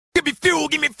fuel,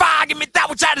 give me fire, give me that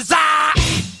which I desire.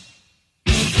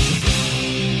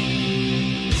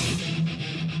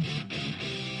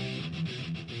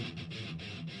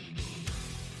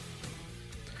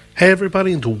 Hey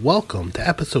everybody, and welcome to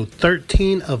episode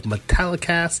 13 of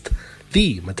Metallicast,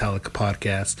 the Metallica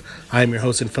podcast. I'm your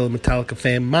host and fellow Metallica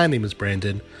fan. My name is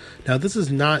Brandon. Now, this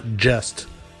is not just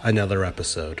another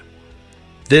episode.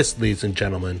 This, ladies and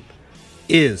gentlemen,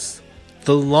 is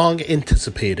the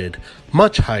long-anticipated,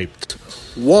 much hyped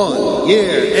 1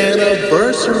 year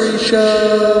anniversary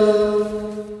show.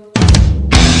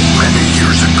 Many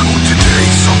years ago today,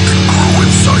 something grew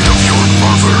inside of your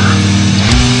mother.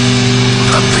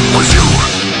 That thing was you.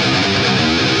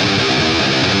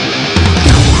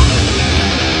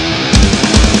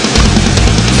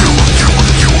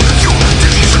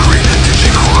 Did she scream? Did she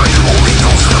cry? Only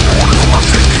knows that I'm on my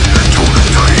thinking. Don't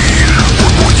die.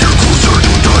 1 more year closer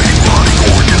to dying. Rotting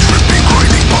organs, ripping,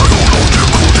 grinding.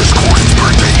 Biological discordance.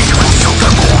 Burn the evil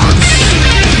self-abhorrence.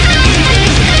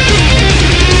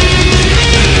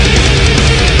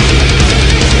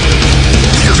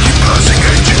 Years keep passing,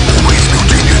 aging, always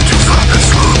muting into fat and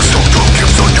slugs. Self-talk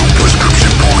gives a new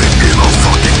prescription, point in a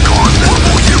fucking gun. 1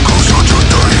 more year closer to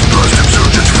dying. Blast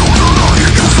insurgents, fuel the line.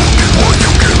 You fucking what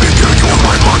you give me, get your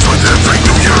mind marks with every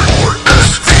new year.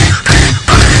 RSVP,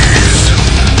 please.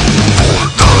 For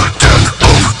the death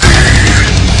of thee.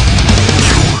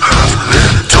 You have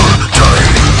lived to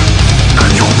die,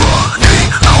 and you're running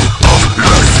out of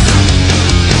life.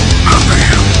 Happy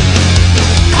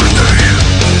birthday.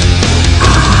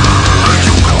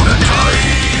 You gonna die.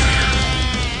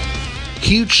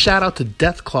 Huge shout out to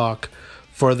Death Clock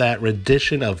for that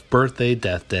rendition of Birthday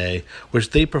Death Day, which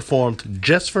they performed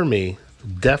just for me.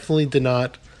 Definitely did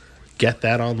not get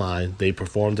that online. They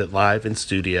performed it live in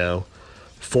studio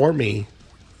for me,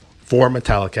 for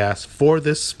Metallicast, for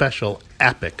this special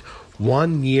epic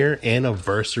 1 year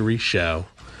anniversary show.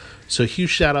 So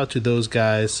huge shout out to those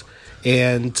guys.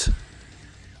 And,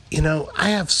 you know, I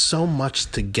have so much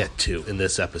to get to in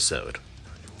this episode.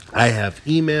 I have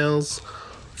emails,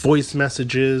 voice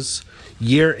messages,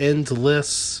 year-end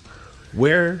lists.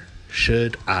 Where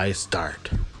should I start?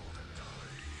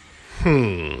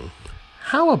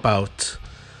 How about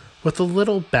with a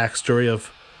little backstory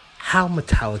of how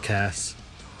Metallicast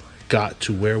got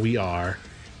to where we are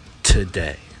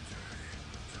today?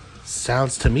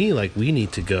 Sounds to me like we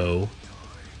need to go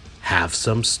have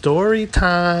some story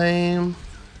time.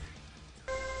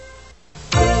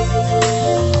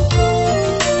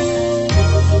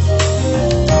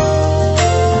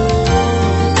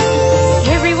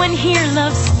 Everyone here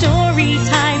loves story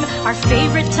time, our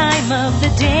favorite time of the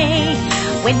day.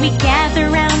 When we gather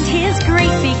round his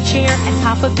great big chair and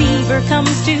Papa Beaver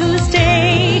comes to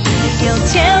stay. He'll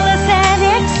tell us an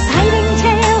exciting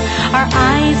tale, our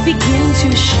eyes begin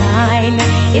to shine.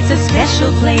 It's a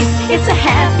special place, it's a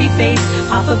happy face,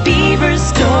 Papa Beaver's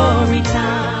story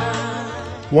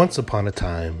time. Once upon a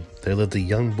time, there lived a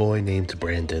young boy named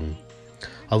Brandon.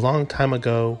 A long time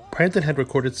ago, Brandon had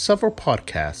recorded several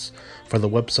podcasts for the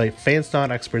website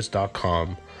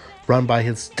fansnotexperts.com, run by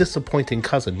his disappointing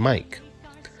cousin Mike.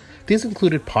 These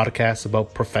included podcasts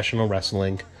about professional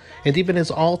wrestling, and even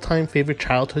his all-time favorite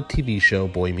childhood TV show,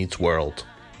 Boy Meets World.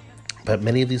 But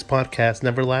many of these podcasts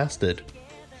never lasted,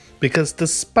 because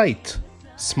despite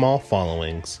small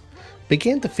followings,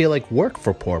 began to feel like work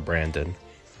for poor Brandon.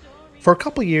 For a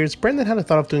couple years, Brandon had a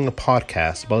thought of doing a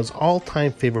podcast about his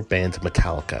all-time favorite band,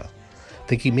 Metallica,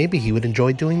 thinking maybe he would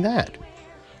enjoy doing that.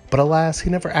 But alas, he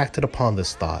never acted upon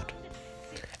this thought.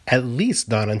 At least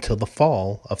not until the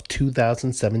fall of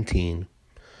 2017.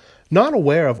 Not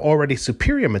aware of already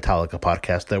superior Metallica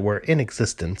podcasts that were in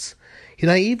existence, he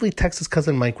naively texts his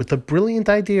cousin Mike with the brilliant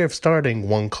idea of starting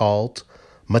one called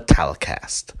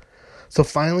Metallicast. So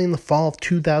finally, in the fall of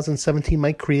 2017,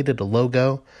 Mike created a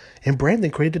logo, and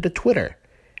Brandon created a Twitter,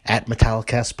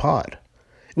 @MetallicastPod.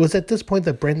 It was at this point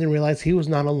that Brandon realized he was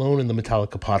not alone in the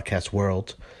Metallica podcast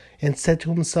world, and said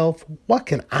to himself, what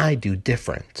can I do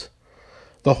different?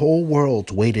 The whole world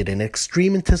waited in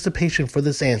extreme anticipation for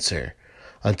this answer,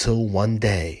 until one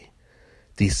day,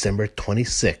 December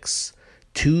 26,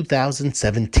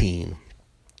 2017.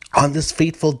 On this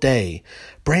fateful day,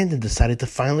 Brandon decided to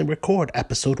finally record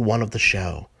episode 1 of the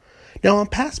show. Now, on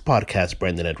past podcasts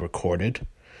Brandon had recorded,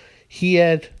 he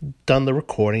had done the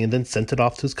recording and then sent it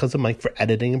off to his cousin Mike for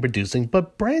editing and producing,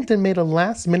 but Brandon made a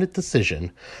last-minute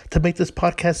decision to make this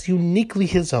podcast uniquely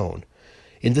his own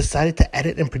and decided to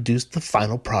edit and produce the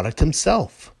final product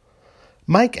himself.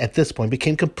 Mike, at this point,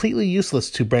 became completely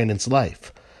useless to Brandon's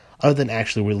life, other than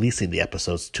actually releasing the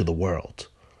episodes to the world.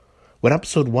 When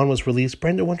episode 1 was released,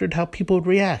 Brandon wondered how people would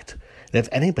react and if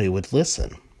anybody would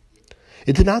listen.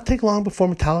 It did not take long before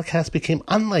Metallicast became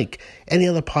unlike any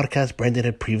other podcast Brandon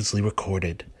had previously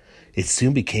recorded. It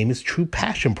soon became his true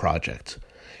passion project.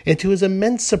 And to his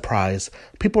immense surprise,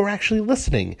 people were actually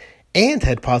listening and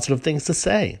had positive things to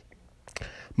say.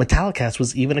 Metallicast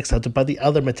was even accepted by the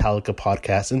other Metallica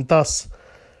podcasts, and thus,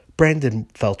 Brandon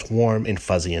felt warm and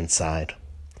fuzzy inside.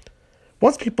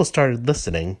 Once people started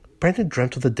listening, Brandon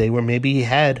dreamt of the day where maybe he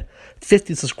had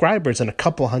 50 subscribers and a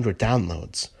couple hundred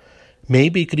downloads.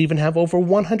 Maybe he could even have over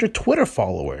 100 Twitter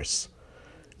followers.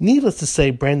 Needless to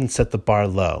say, Brandon set the bar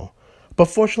low. But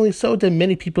fortunately, so did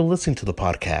many people listening to the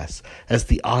podcast, as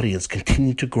the audience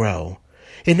continued to grow.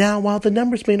 And now, while the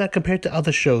numbers may not compare to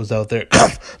other shows out there,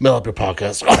 mail up your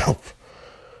podcast,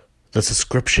 the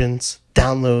subscriptions,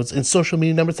 downloads, and social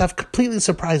media numbers have completely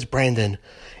surprised Brandon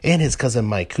and his cousin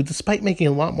Mike, who, despite making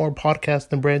a lot more podcasts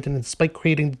than Brandon, and despite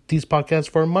creating these podcasts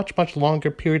for a much, much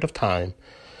longer period of time,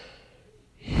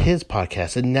 his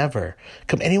podcast had never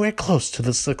come anywhere close to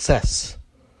the success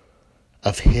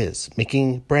of his,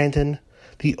 making Brandon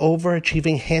the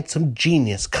overachieving, handsome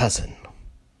genius cousin.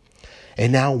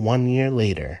 And now, 1 year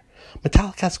later,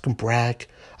 Metallicast can brag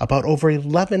about over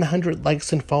 1,100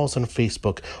 likes and follows on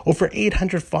Facebook, over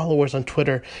 800 followers on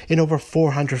Twitter, and over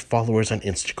 400 followers on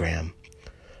Instagram.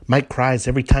 Mike cries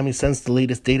every time he sends the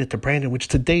latest data to Brandon, which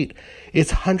to date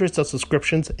is hundreds of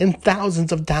subscriptions and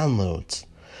thousands of downloads.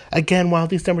 Again, while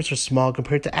these numbers are small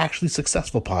compared to actually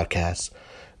successful podcasts,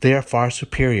 they are far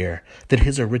superior than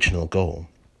his original goal.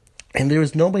 And there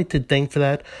is nobody to thank for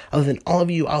that other than all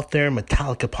of you out there in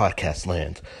Metallica podcast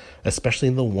land, especially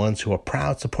the ones who are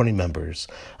proud supporting members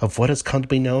of what has come to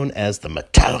be known as the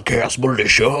Metallicast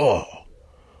Militia.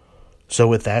 So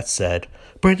with that said,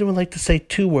 Brandon would like to say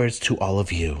 2 words to all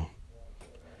of you.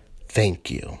 Thank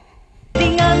you.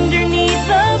 Underneath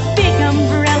the big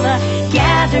umbrella,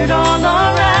 gathered all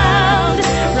around,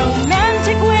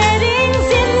 romantic weddings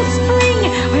in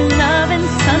spring, where love and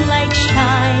sunlight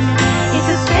shine. It's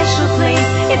a special place,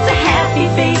 it's a happy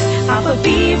face, Papa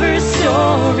Beaver's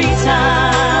story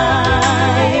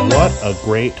time. What a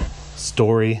great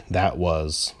story that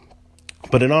was.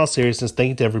 But in all seriousness, thank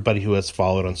you to everybody who has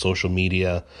followed on social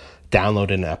media,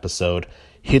 downloaded an episode,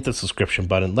 hit the subscription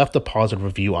button, left a positive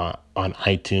review on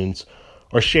iTunes,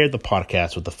 or shared the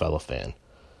podcast with a fellow fan.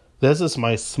 This is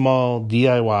my small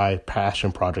DIY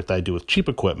passion project that I do with cheap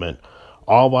equipment,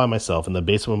 all by myself in the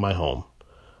basement of my home.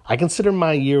 I consider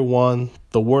my year 1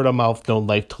 the word of mouth, no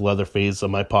life to leather phase of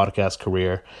my podcast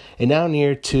career, and now in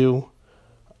year 2,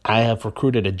 I have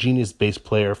recruited a genius bass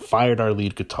player, fired our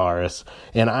lead guitarist,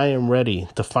 and I am ready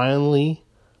to finally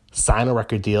sign a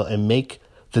record deal and make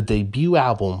the debut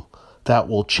album that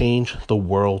will change the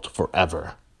world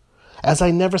forever. As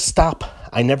I never stop,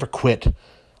 I never quit.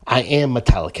 I am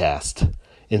Metallicast,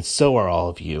 and so are all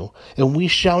of you, and we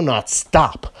shall not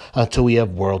stop until we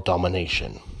have world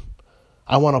domination.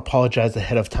 I want to apologize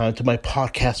ahead of time to my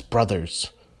podcast brothers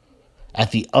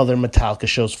at the other Metallica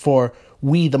shows, for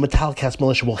we, the Metallicast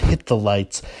Militia, will hit the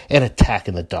lights and attack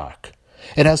in the dark.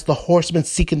 And as the horsemen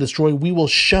seek and destroy, we will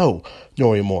show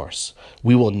no remorse.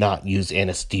 We will not use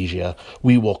anesthesia.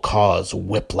 We will cause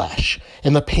whiplash.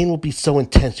 And the pain will be so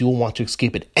intense you will want to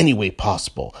escape it any way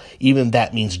possible. Even if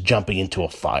that means jumping into a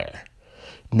fire.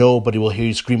 Nobody will hear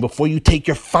you scream before you take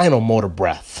your final motor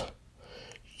breath.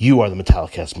 You are the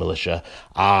Metallicast Militia.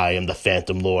 I am the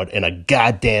Phantom Lord and a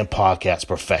goddamn podcast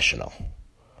professional.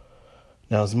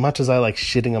 Now, as much as I like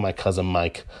shitting on my cousin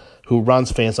Mike, who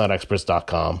runs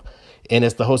fansnotexperts.com, and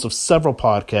is the host of several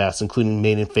podcasts, including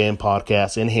Maiden Fan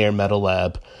Podcast and Hair Metal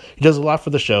Lab. He does a lot for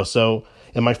the show, so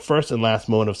in my first and last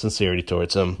moment of sincerity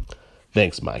towards him,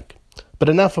 thanks, Mike. But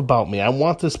enough about me. I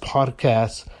want this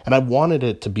podcast, and I wanted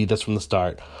it to be this from the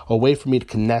start, a way for me to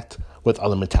connect with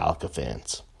other Metallica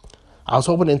fans. I was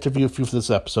hoping to interview a few for this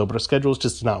episode, but our schedules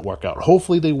just did not work out.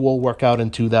 Hopefully they will work out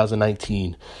in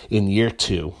 2019, in year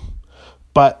 2.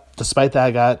 But despite that,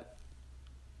 I got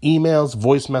emails,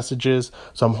 voice messages,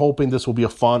 so I'm hoping this will be a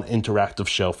fun, interactive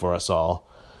show for us all.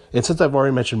 And since I've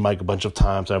already mentioned Mike a bunch of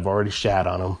times, I've already shat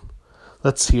on him,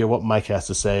 let's hear what Mike has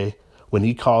to say when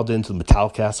he called into the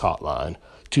Metallicast hotline,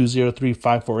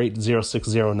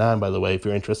 203-548-0609, by the way, if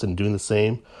you're interested in doing the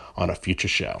same on a future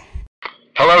show.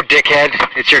 Hello, dickhead.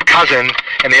 It's your cousin,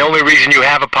 and the only reason you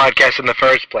have a podcast in the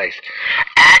first place.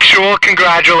 Actual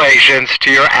congratulations to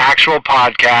your actual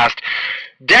podcast.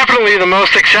 Definitely the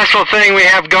most successful thing we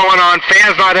have going on,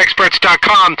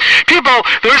 fansnotexperts.com. People,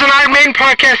 there's an Iron Maiden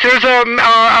podcast, there's a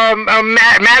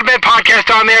Mad Men podcast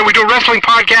on there, we do a wrestling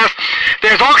podcast,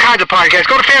 there's all kinds of podcasts.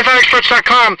 Go to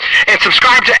fansnotexperts.com and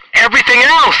subscribe to everything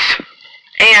else.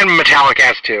 And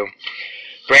Metallicast too.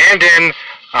 Brandon,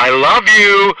 I love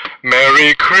you.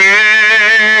 Merry Christmas.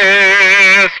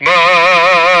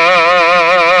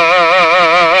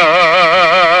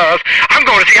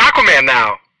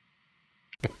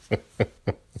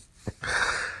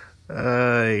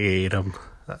 hate him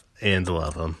and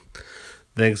love him.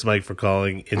 Thanks, Mike, for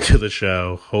calling into the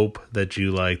show. Hope that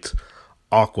you liked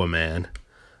Aquaman.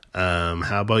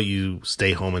 How about you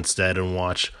stay home instead and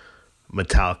watch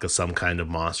Metallica, Some Kind of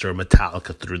Monster, or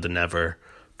Metallica Through the Never,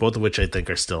 both of which I think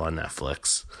are still on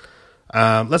Netflix.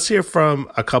 Let's hear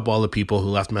from a couple other people who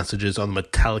left messages on the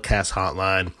Metallicast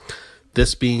hotline,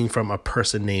 this being from a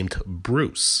person named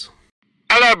Bruce.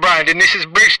 Hello, Brandon. This is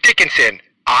Bruce Dickinson.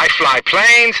 I fly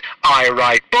planes, I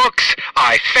write books,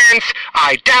 I fence,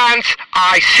 I dance,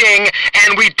 I sing,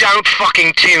 and we don't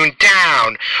fucking tune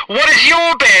down. What has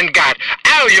your band got?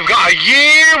 Oh, you've got a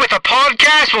year with a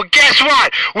podcast? Well, guess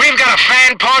what? We've got a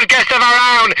fan podcast of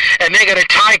our own, and they're gonna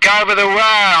take over the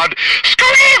world.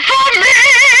 Scream for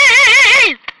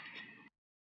me!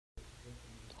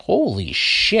 Holy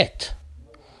shit.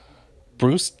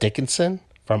 Bruce Dickinson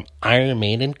from Iron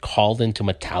Maiden called into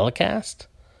Metallicast?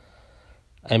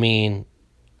 I mean,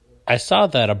 I saw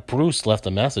that a Bruce left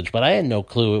a message, but I had no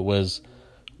clue it was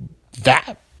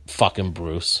that fucking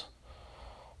Bruce.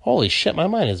 Holy shit, my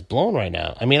mind is blown right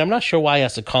now. I mean, I'm not sure why he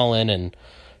has to call in and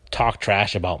talk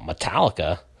trash about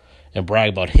Metallica and brag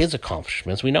about his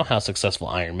accomplishments. We know how successful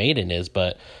Iron Maiden is,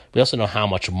 but we also know how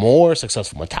much more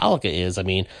successful Metallica is. I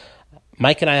mean,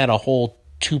 Mike and I had a whole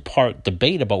 2-part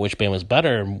debate about which band was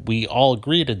better, and we all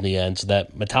agreed in the end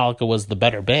that Metallica was the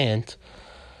better band.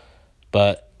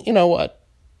 But you know what?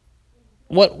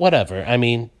 Whatever. I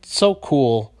mean, so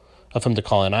cool of him to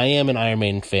call in. I am an Iron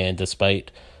Maiden fan,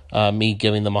 despite me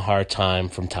giving them a hard time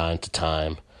from time to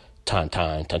time.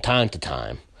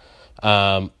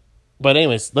 But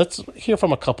anyways, let's hear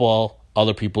from a couple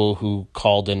other people who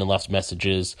called in and left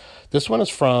messages. This one is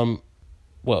from,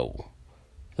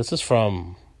 this is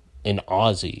from an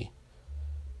Aussie.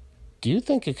 Do you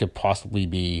think it could possibly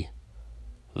be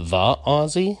the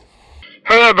Aussie?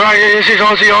 Hello, Brian. This is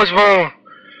Ozzy Osbourne.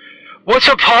 What's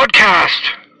a podcast?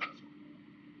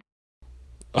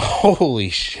 Holy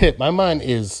shit, my mind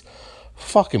is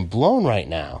fucking blown right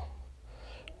now.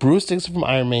 Bruce Dickinson from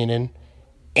Iron Maiden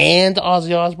and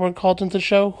Ozzy Osbourne called into the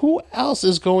show. Who else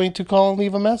is going to call and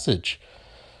leave a message?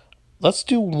 Let's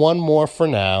do one more for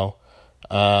now.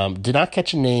 Did not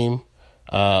catch a name.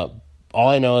 All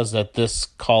I know is that this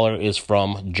caller is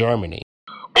from Germany.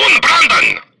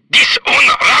 Brandon, this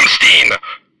Rammstein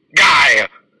guy,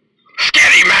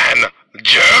 scary man,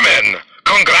 German.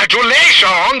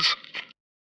 Congratulations.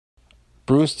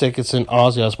 Bruce Dickinson,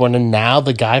 Ozzy Osbourne, and now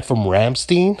the guy from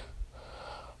Rammstein?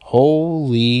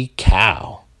 Holy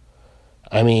cow.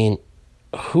 I mean,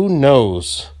 who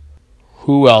knows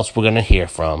who else we're going to hear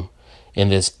from in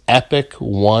this epic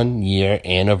 1-year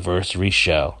anniversary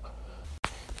show.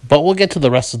 But we'll get to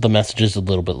the rest of the messages a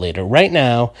little bit later. Right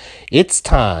now, it's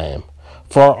time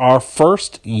for our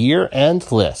first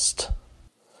year-end list.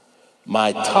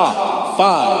 My top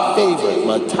 5 favorite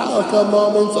Metallica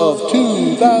moments of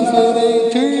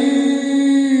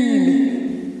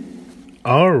 2018.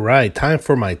 All right, time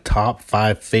for my top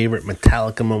 5 favorite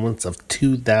Metallica moments of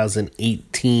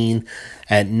 2018.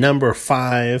 At number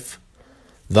 5,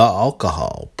 The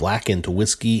Alcohol, Blackened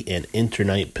Whiskey and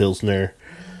Internight Pilsner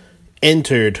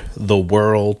entered the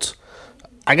world.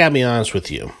 I gotta be honest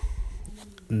with you.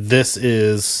 This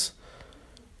is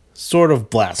sort of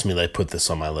blasphemy that I put this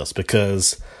on my list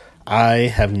because I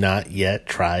have not yet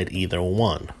tried either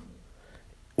one,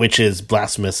 which is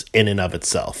blasphemous in and of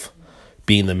itself,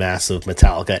 being the massive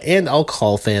Metallica and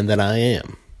alcohol fan that I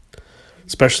am,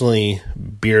 especially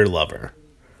beer lover.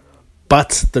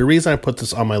 But the reason I put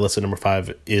this on my list at number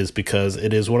 5 is because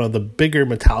it is one of the bigger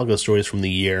Metallica stories from the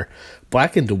year.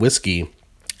 Blackened Whiskey,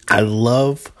 I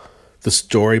love the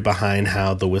story behind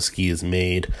how the whiskey is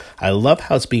made. I love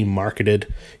how it's being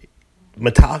marketed.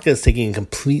 Metallica is taking a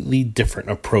completely different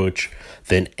approach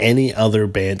than any other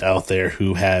band out there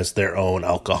who has their own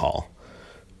alcohol.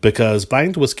 Because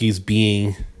Blackened Whiskey is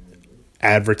being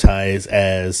advertised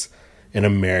as an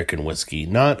American whiskey,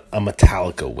 not a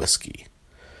Metallica whiskey.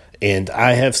 And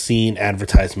I have seen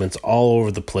advertisements all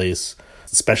over the place,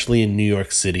 especially in New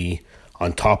York City,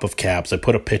 on top of cabs. I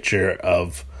put a picture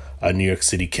of a New York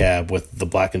City cab with the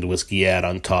Blackened Whiskey ad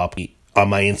on top on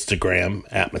my Instagram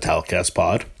at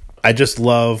MetallicastPod. I just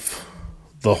love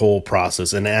the whole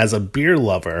process. And as a beer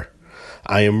lover,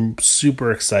 I am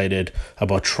super excited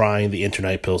about trying the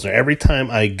Internight Pilsner. Every time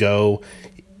I go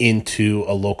into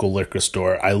a local liquor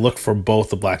store, I look for both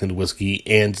the Blackened Whiskey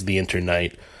and the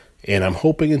Internight. And I'm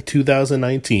hoping in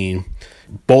 2019,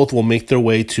 both will make their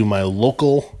way to my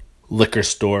local liquor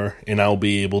store, and I'll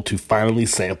be able to finally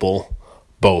sample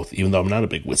both, even though I'm not a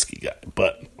big whiskey guy.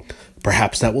 But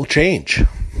perhaps that will change.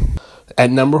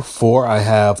 At number 4, I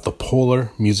have the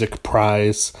Polar Music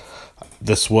Prize.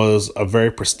 This was a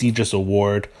very prestigious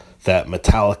award that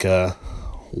Metallica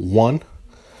won.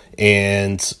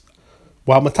 And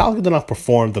while Metallica did not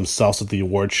perform themselves at the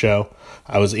award show,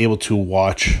 I was able to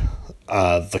watch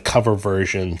the cover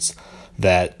versions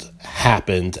that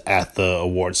happened at the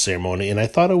award ceremony. And I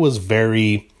thought it was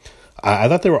I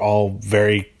thought they were all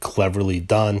very cleverly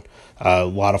done. A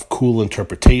lot of cool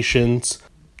interpretations.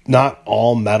 Not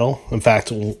all metal. In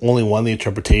fact, only one of the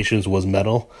interpretations was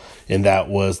metal, and that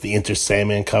was the Enter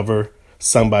Sandman cover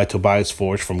sung by Tobias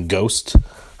Forge from Ghost.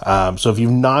 So if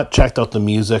you've not checked out the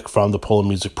music from the Polar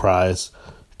Music Prize,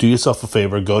 do yourself a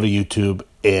favor, go to YouTube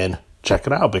and check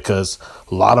it out, because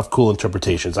a lot of cool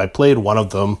interpretations. I played one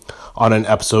of them on an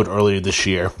episode earlier this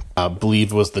year. I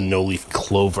believe it was the No Leaf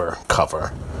Clover cover,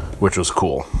 which was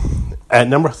cool. At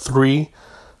number 3,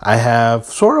 I have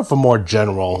sort of a more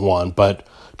general one, but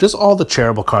just all the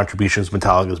charitable contributions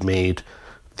Metallica's made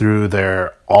through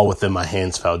their All Within My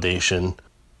Hands Foundation.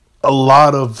 A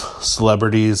lot of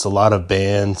celebrities, a lot of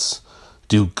bands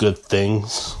do good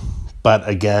things, but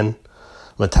again,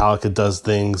 Metallica does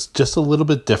things just a little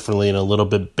bit differently and a little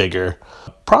bit bigger,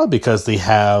 probably because they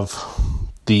have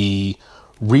the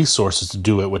resources to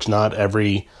do it, which not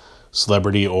every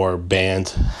celebrity or band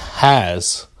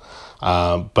has.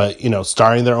 But,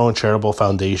 starting their own charitable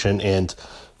foundation, and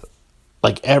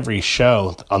like every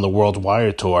show on the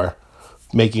Worldwide Tour,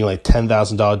 making like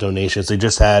 $10,000 donations. They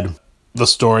just had the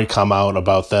story come out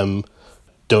about them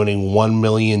donating $1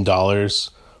 million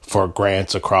for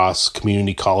grants across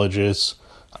community colleges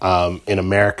in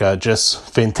America.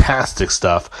 Just fantastic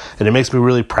stuff. And it makes me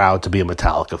really proud to be a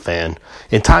Metallica fan.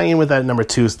 And tying in with that, number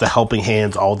 2 is the Helping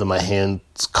Hands, All Within My Hands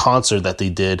concert that they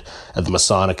did at the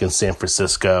Masonic in San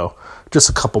Francisco just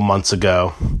a couple months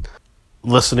ago.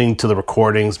 Listening to the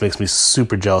recordings makes me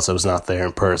super jealous I was not there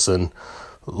in person.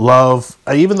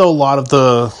 Even though a lot of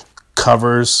the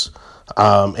covers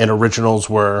and originals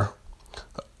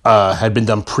had been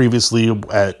done previously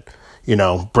at,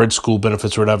 bridge school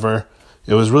benefits or whatever,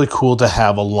 it was really cool to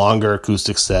have a longer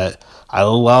acoustic set. I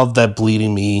love that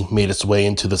Bleeding Me made its way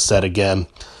into the set again.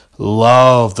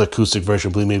 Love the acoustic version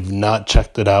of Bleeding Me. If you've not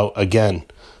checked it out, again,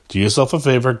 do yourself a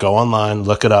favor, go online,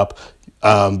 look it up.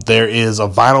 There is a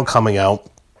vinyl coming out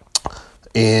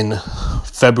in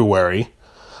February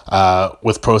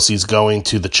with proceeds going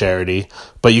to the charity,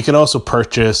 but you can also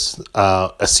purchase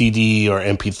a CD or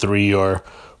MP3 or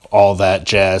all that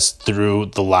jazz through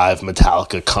the live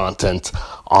Metallica content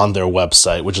on their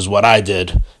website, which is what I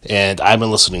did, and I've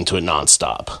been listening to it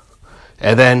nonstop.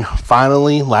 And then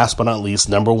finally, last but not least,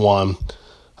 number 1,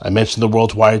 I mentioned the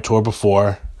Worldwide Tour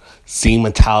before. Seeing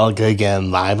Metallica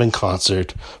again live in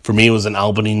concert. For me, it was in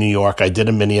Albany, New York. I did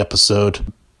a mini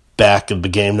episode back at the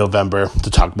beginning of November to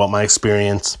talk about my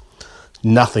experience.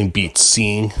 Nothing beats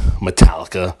seeing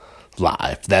Metallica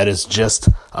live. That is just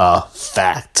a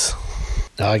fact.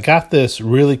 Now, I got this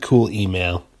really cool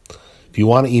email. If you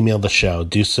want to email the show,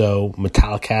 do so,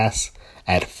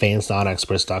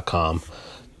 metallicast@fansnotexperts.com.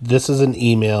 This is an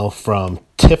email from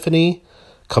Tiffany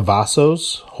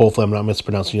Cavazos. Hopefully I'm not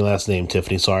mispronouncing your last name,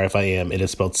 Tiffany. Sorry if I am. It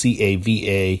is spelled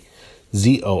Cavazos.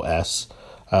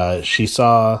 She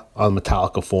saw on the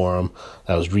Metallica forum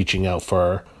that I was reaching out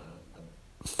for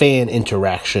fan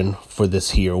interaction for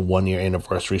this here 1-year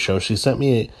anniversary show. She sent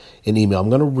me an email. I'm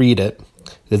going to read it.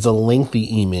 It's a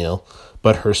lengthy email,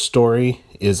 but her story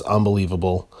is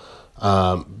unbelievable.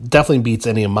 Definitely beats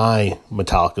any of my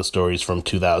Metallica stories from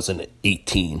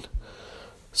 2018.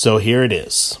 So here it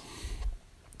is.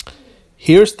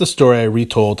 Here's the story I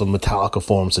retold on Metallica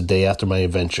forums a day after my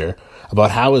adventure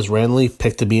about how I was randomly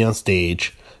picked to be on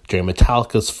stage during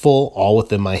Metallica's full All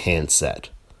Within My Hands set.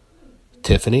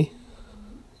 Tiffany?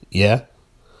 Yeah?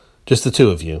 Just the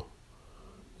two of you?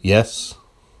 Yes?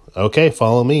 Okay,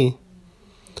 follow me.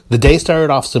 The day started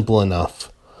off simple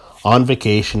enough. On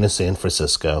vacation in San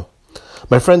Francisco.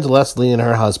 My friend Leslie and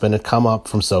her husband had come up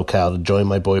from SoCal to join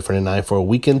my boyfriend and I for a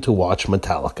weekend to watch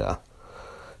Metallica.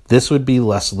 This would be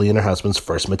Leslie and her husband's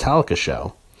first Metallica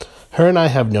show. Her and I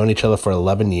have known each other for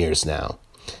 11 years now.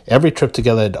 Every trip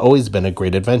together had always been a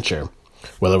great adventure.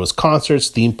 Whether it was concerts,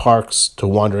 theme parks, to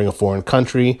wandering a foreign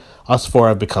country, us four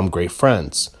have become great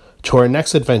friends. To our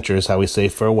next adventure is how we say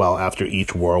farewell after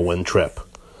each whirlwind trip.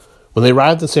 When they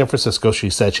arrived in San Francisco, she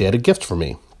said she had a gift for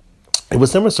me. It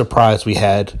was never a surprise we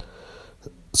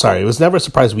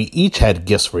each had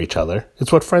gifts for each other.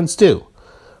 It's what friends do.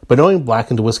 But knowing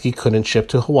Blackened Whiskey couldn't ship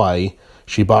to Hawaii,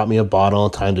 she bought me a bottle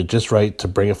and timed it just right to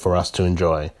bring it for us to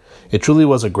enjoy. It truly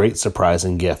was a great surprise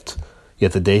and gift.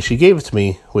 Yet the day she gave it to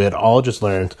me, we had all just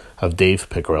learned of Dave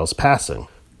Pickerell's passing.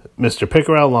 Mr.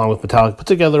 Pickerell, along with Metallica, put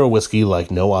together a whiskey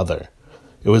like no other.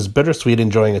 It was bittersweet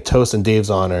enjoying a toast in Dave's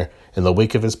honor in the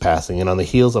wake of his passing and on the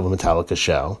heels of a Metallica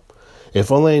show.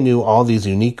 If only I knew all these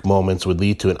unique moments would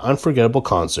lead to an unforgettable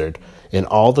concert in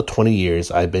all the 20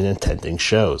 years I've been attending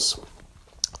shows.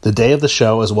 The day of the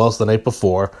show, as well as the night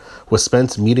before, was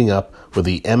spent meeting up with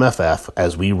the MFF,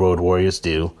 as we Road Warriors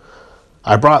do.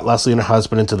 I brought Leslie and her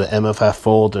husband into the MFF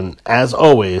fold, and as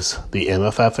always, the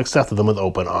MFF accepted them with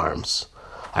open arms.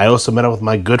 I also met up with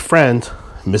my good friend,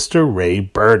 Mr. Ray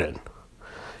Burden.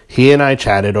 He and I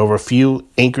chatted over a few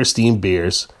Anchor Steam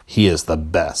beers. He is the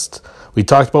best. We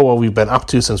talked about what we've been up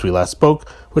to since we last spoke,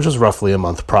 which was roughly a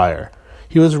month prior.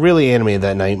 He was really animated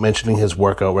that night, mentioning his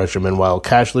workout regimen while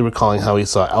casually recalling how he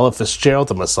saw Ella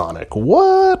Fitzgerald at Masonic.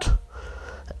 What?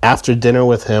 After dinner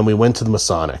with him, we went to the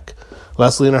Masonic.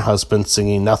 Leslie and her husband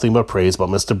singing nothing but praise about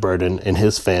Mr. Burden and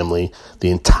his family the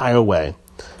entire way,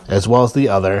 as well as the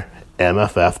other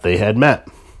MFF they had met.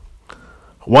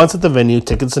 Once at the venue,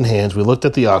 tickets in hands, we looked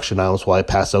at the auction items while I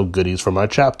passed out goodies from our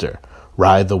chapter,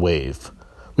 Ride the Wave.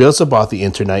 We also bought the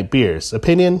Internight beers.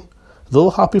 Opinion? A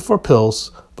little hoppy for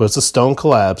pills, but it's a Stone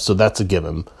collab, so that's a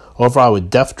given. Overall, I would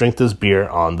drink this beer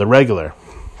on the regular.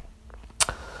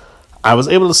 I was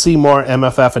able to see more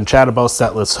MFF and chat about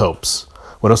setlist hopes.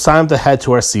 When it was time to head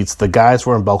to our seats, the guys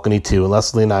were in balcony 2 and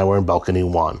Leslie and I were in balcony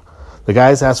 1. The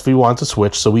guys asked if we wanted to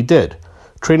switch, so we did,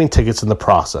 trading tickets in the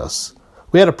process.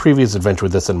 We had a previous adventure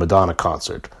with this in Madonna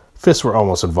concert. Fists were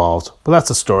almost involved, but that's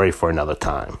a story for another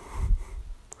time.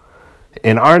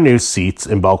 In our new seats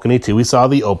in balcony 2, we saw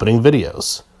the opening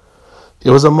videos.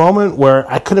 It was a moment where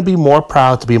I couldn't be more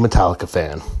proud to be a Metallica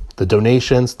fan. The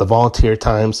donations, the volunteer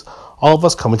times, all of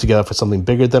us coming together for something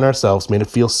bigger than ourselves made it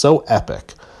feel so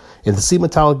epic. And to see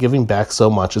Metallica giving back so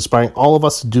much, inspiring all of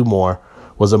us to do more,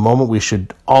 was a moment we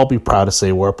should all be proud to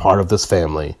say we're a part of this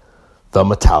family, the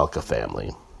Metallica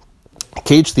family.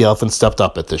 Cage the Elephant stepped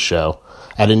up at this show.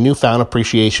 I had a newfound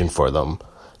appreciation for them.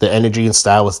 The energy and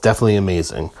style was definitely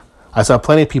amazing. I saw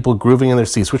plenty of people grooving in their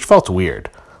seats, which felt weird.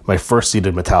 My first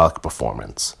seated Metallica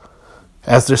performance.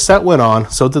 As their set went on,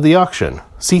 so did the auction.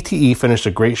 CTE finished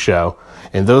a great show,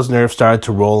 and those nerves started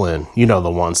to roll in. You know the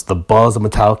ones, the buzz of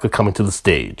Metallica coming to the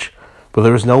stage. But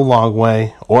there was no long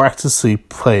way or ecstasy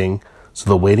playing, so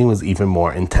the waiting was even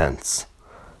more intense.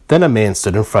 Then a man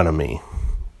stood in front of me.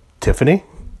 Tiffany?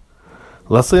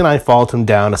 Leslie and I followed him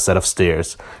down a set of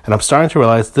stairs, and I'm starting to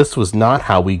realize this was not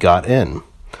how we got in.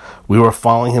 We were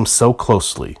following him so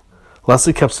closely.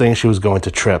 Leslie kept saying she was going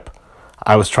to trip.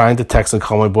 I was trying to text and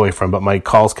call my boyfriend, but my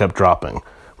calls kept dropping.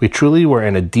 We truly were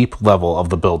in a deep level of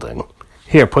the building.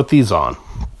 Here, put these on.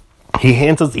 He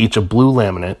hands us each a blue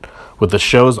laminate with the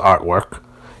show's artwork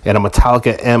and a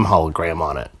Metallica M hologram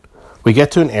on it. We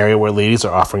get to an area where ladies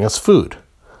are offering us food.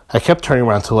 I kept turning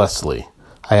around to Leslie.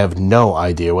 I have no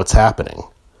idea what's happening.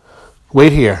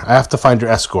 Wait here. I have to find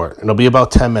your escort. It'll be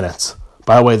about 10 minutes.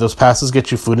 By the way, those passes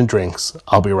get you food and drinks.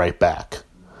 I'll be right back.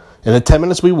 In the 10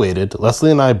 minutes we waited,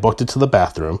 Leslie and I booked it to the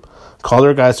bathroom, called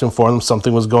our guys to inform them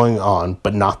something was going on,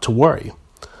 but not to worry.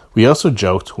 We also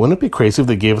joked, wouldn't it be crazy if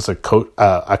they gave us a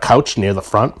couch near the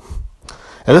front?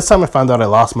 At this time I found out I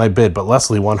lost my bid, but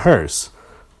Leslie won hers.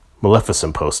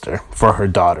 Maleficent poster for her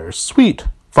daughters. Sweet.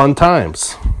 Fun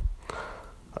times.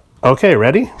 Okay,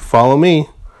 ready? Follow me.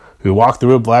 We walk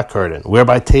through a black curtain. We're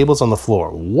by tables on the floor.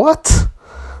 What?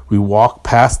 We walk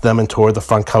past them and toward the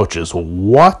front couches.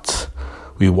 What?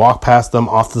 We walk past them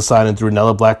off to the side and through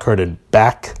another black curtain.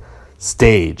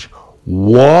 Backstage.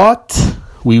 What?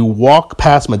 We walk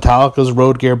past Metallica's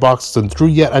road gear boxes and through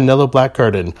yet another black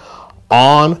curtain.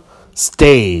 On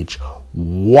stage.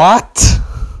 What?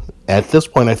 At this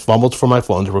point, I fumbled for my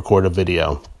phone to record a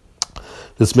video.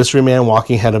 This mystery man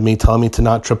walking ahead of me, telling me to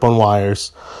not trip on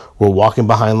wires. We're walking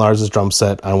behind Lars's drum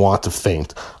set. I want to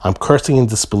faint. I'm cursing in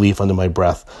disbelief under my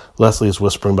breath. Leslie is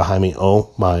whispering behind me,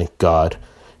 oh my God.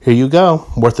 Here you go.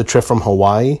 Worth the trip from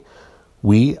Hawaii.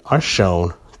 We are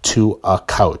shown to a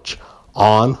couch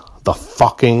on the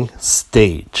fucking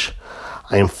stage.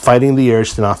 I am fighting the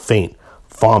urge to not faint,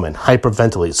 vomit,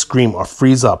 hyperventilate, scream, or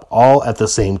freeze up all at the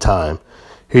same time.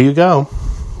 Here you go.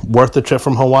 Worth the trip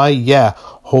from Hawaii? Yeah.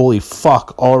 Holy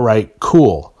fuck. All right.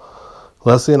 Cool.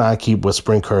 Leslie and I keep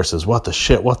whispering curses. What the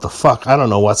shit? What the fuck? I don't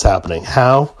know what's happening.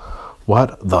 How?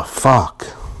 What the fuck?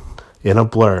 In a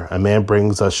blur, a man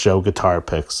brings us show guitar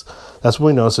picks. That's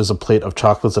when we notice there's a plate of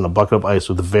chocolates and a bucket of ice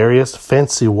with various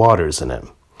fancy waters in it.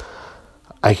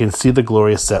 I can see the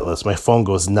glorious set list. My phone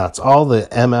goes nuts. All the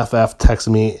MFF text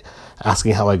me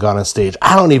asking how I got on stage.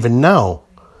 I don't even know.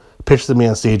 Pictures of me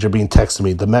on stage are being texted to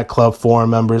me. The Met Club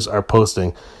forum members are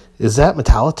posting, is that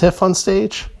Metallica on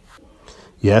stage?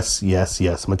 Yes,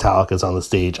 Metallica's on the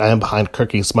stage. I am behind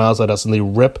Kirk. He smiles at us and they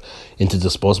rip into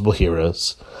Disposable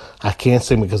Heroes. I can't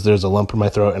sing because there's a lump in my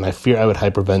throat and I fear I would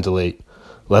hyperventilate.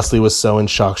 Leslie was so in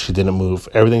shock she didn't move.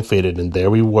 Everything faded and there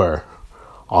we were,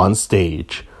 on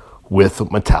stage, with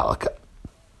Metallica.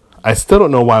 I still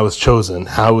don't know why I was chosen,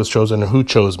 how I was chosen, or who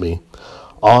chose me.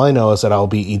 All I know is that I'll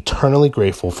be eternally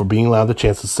grateful for being allowed the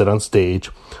chance to sit on stage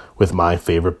with my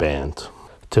favorite band.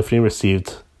 Tiffany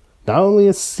received not only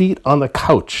a seat on the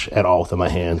couch at All Within My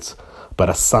Hands, but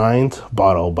a signed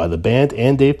bottle by the band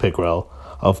and Dave Pickrell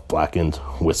of Blackened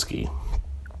Whiskey.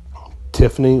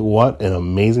 Tiffany, what an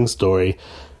amazing story.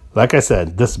 Like I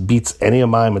said, this beats any of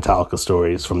my Metallica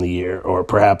stories from the year, or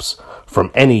perhaps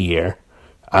from any year.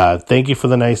 Thank you for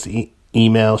the nice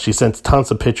email. She sent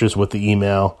tons of pictures with the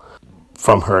email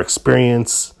from her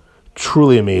experience.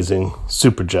 Truly amazing.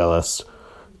 Super jealous.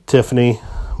 Tiffany,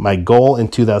 my goal in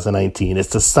 2019 is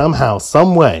to somehow,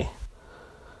 some way,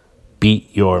 beat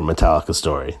your Metallica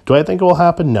story. Do I think it will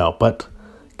happen? No, but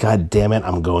God damn it,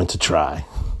 I'm going to try.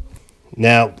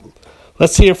 Now,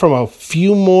 let's hear from a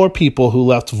few more people who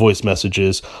left voice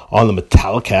messages on the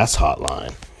Metallicast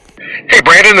hotline. Hey,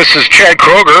 Brandon, this is Chad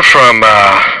Kroger from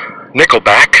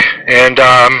Nickelback, and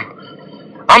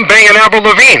I'm banging Avril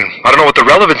Lavigne. I don't know what the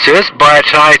relevance is, but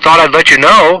I thought I'd let you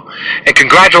know, and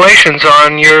congratulations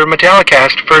on your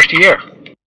Metallicast first year.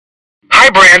 Hi,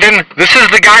 Brandon. This is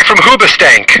the guy from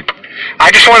Hoobastank.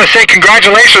 I just want to say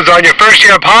congratulations on your first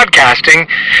year of podcasting,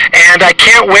 and I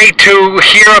can't wait to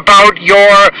hear about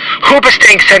your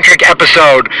Hoobastank-centric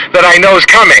episode that I know is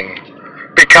coming,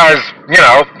 because, you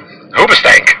know,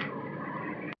 Hoobastank.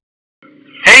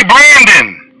 Hey,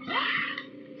 Brandon.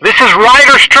 This is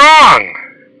Ryder Strong.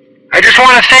 I just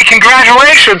want to say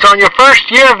congratulations on your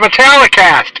first year of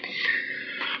Metallicast.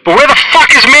 But where the fuck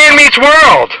is Man Meets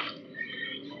World?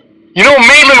 You know,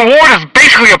 Maitland Ward is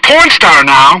basically a porn star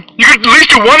now. You could at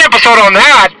least do one episode on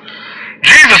that.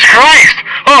 Jesus Christ.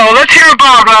 Oh, let's hear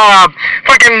about,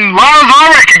 fucking Lars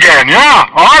Ulrich again.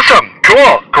 Yeah, awesome.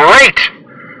 Cool. Great.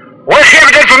 What have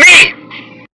you done for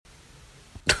me?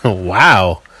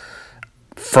 Wow.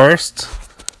 First,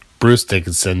 Bruce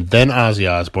Dickinson, then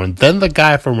Ozzy Osbourne, then the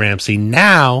guy from Ramsey.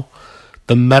 Now,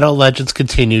 the Metal Legends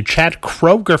continue. Chad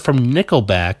Kroger from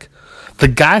Nickelback, the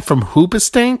guy from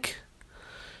Hoobastank.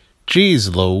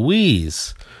 Jeez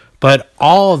Louise. But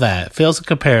all that fails in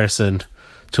comparison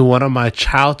to one of my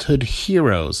childhood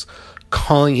heroes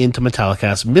calling into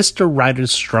Metallicast, Mr. Ryder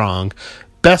Strong,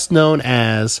 best known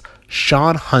as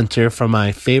Sean Hunter from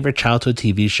my favorite childhood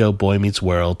TV show, Boy Meets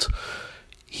World.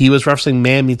 He was referencing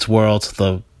Man Meets World,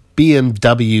 the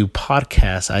BMW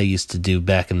podcast I used to do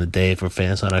back in the day for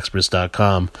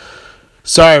fansnotexperts.com.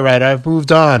 Sorry, Ryder, I've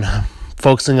moved on,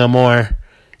 focusing on more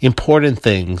important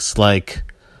things like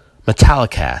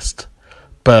Metallicast.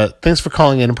 But thanks for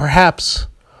calling in, and perhaps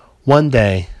one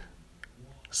day,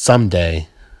 someday,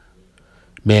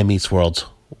 Man Meets World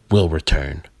will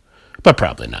return. But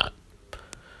probably not.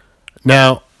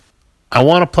 Now, I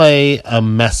want to play a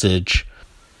message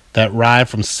that Rye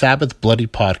from Sabbath Bloody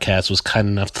Podcast was kind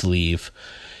enough to leave.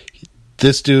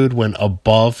 This dude went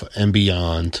above and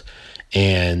beyond,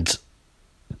 and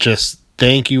just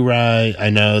thank you, Rye. I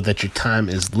know that your time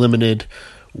is limited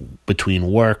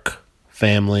between work,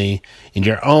 family, and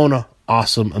your own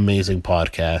awesome, amazing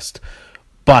podcast,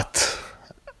 but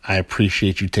I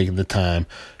appreciate you taking the time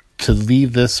to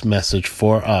leave this message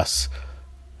for us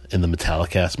in the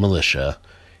Metallicast Militia.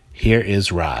 Here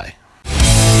is Rye.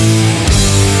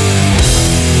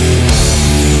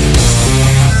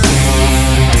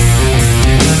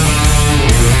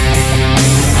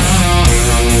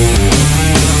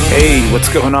 Hey, what's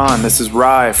going on? This is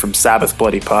Rye from Sabbath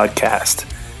Bloody Podcast,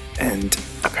 and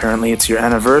apparently it's your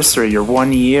anniversary, your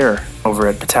 1 year over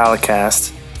at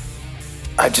Metallicast.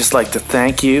 I'd just like to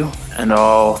thank you and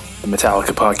all the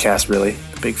Metallica podcast, really,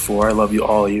 the big four. I love you,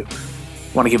 all of you.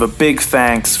 I want to give a big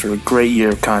thanks for a great year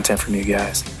of content from you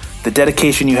guys. The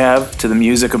dedication you have to the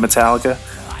music of Metallica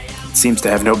seems to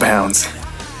have no bounds.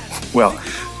 Well,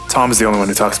 Tom is the only one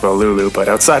who talks about Lulu, but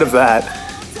outside of that,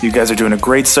 you guys are doing a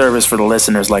great service for the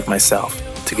listeners like myself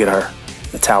to get our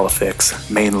Metallifix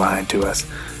mainline to us.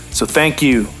 So thank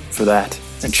you for that.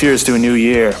 And cheers to a new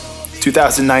year.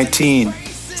 2019.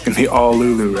 It's going to be all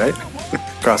Lulu, right?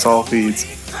 Across all feeds.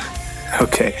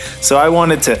 Okay, so I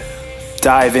wanted to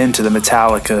dive into the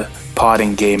Metallica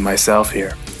potting game myself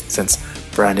here, since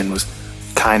Brandon was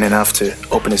kind enough to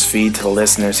open his feed to the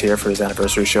listeners here for his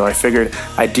anniversary show. I figured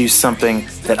I'd do something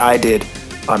that I did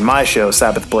on my show,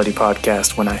 Sabbath Bloody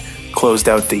Podcast, when I closed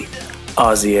out the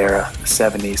Ozzy era, the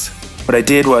 70s. What I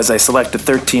did was I selected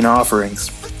 13 offerings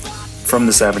from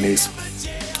the 70s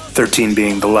 13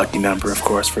 being the lucky number, of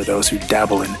course, for those who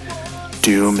dabble in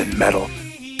doom and metal.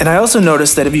 And I also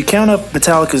noticed that if you count up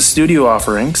Metallica's studio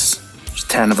offerings, there's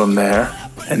 10 of them there,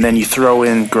 and then you throw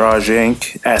in Garage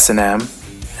Inc., S&M,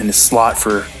 and a slot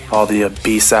for all the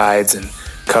B-sides and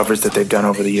covers that they've done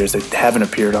over the years that haven't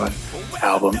appeared on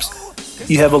albums,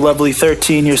 you have a lovely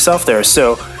 13 yourself there.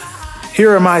 So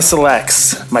here are my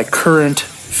selects, my current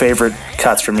favorite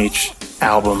cuts from each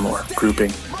album or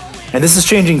grouping. And this is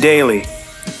changing daily,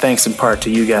 thanks in part to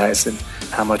you guys and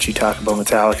how much you talk about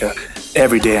Metallica.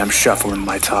 Every day I'm shuffling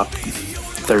my top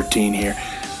 13 here.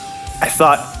 I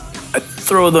thought I'd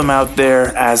throw them out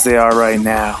there as they are right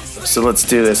now. So let's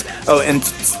do this. Oh, and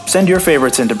send your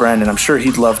favorites into Brendan. I'm sure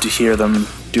he'd love to hear them and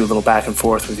do a little back and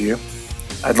forth with you.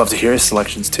 I'd love to hear his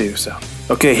selections too, so.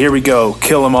 Okay, here we go.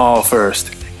 Kill 'em all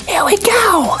first. Here we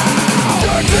go! 13.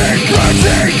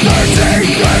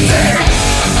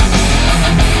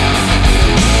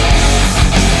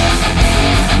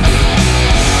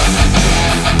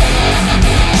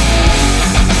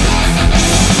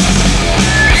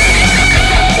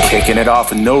 Kicking it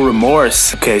off with No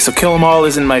Remorse. Okay, so Kill 'Em All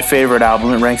isn't my favorite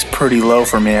album. It ranks pretty low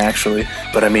for me, actually.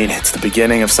 But I mean, it's the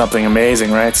beginning of something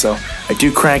amazing, right? So I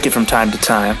do crank it from time to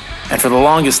time. And for the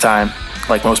longest time,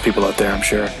 like most people out there, I'm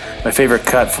sure, my favorite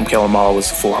cut from Kill 'Em All was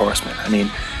Four Horsemen. I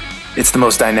mean, it's the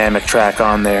most dynamic track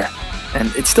on there.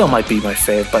 And it still might be my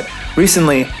fave. But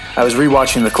recently, I was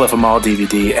rewatching the Cliff 'Em All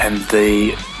DVD, and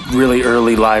the really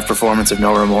early live performance of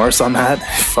No Remorse on that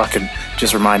fucking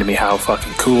just reminded me how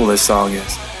fucking cool this song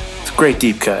is. Great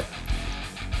deep cut.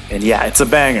 And yeah, it's a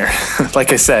banger.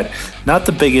 Like I said, not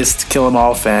the biggest Kill 'Em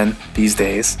All fan these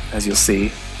days, as you'll see.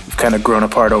 We've kind of grown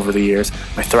apart over the years.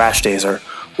 My thrash days are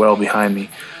well behind me.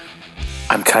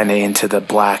 I'm kind of into the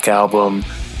Black Album,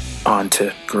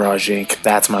 onto Garage Inc.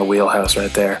 That's my wheelhouse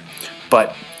right there.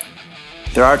 But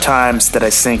there are times that I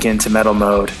sink into metal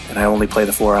mode and I only play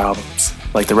the 4 albums,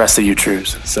 like the rest of you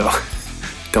troops. So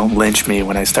don't lynch me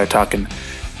when I start talking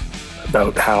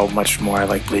about how much more I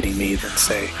like Bleeding Me than,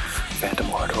 say, Phantom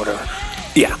Lord or whatever.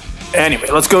 Yeah. Anyway,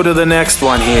 let's go to the next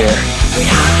one here.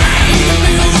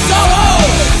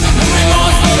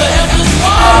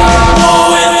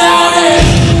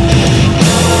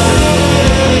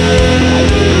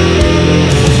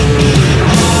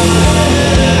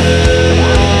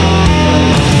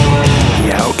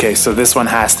 Yeah, okay, so this one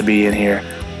has to be in here.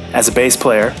 As a bass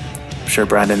player, I'm sure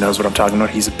Brandon knows what I'm talking about.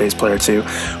 He's a bass player too.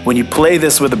 When you play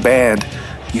this with a band,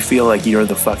 you feel like you're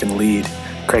the fucking lead,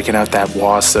 cranking out that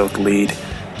wah-soaked lead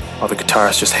while the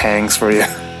guitarist just hangs for you.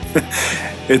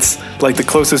 It's like the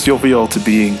closest you'll feel to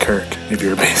being Kirk if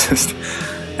you're a bassist.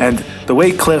 And the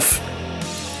way Cliff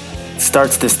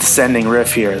starts this descending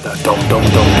riff here, the dum dum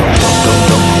dum dum dum dum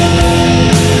dum.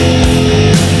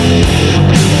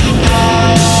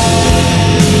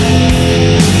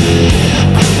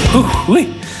 Whew-wee.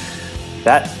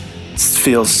 That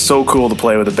feels so cool to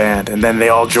play with a band, and then they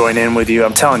all join in with you.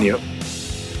 I'm telling you,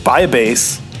 buy a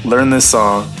bass, learn this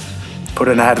song, put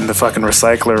an ad in the fucking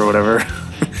recycler or whatever,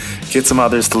 get some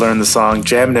others to learn the song,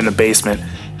 jam it in a basement,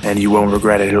 and you won't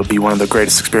regret it. It'll be one of the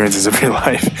greatest experiences of your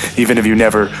life, even if you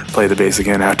never play the bass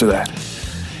again after that.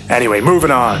 Anyway, moving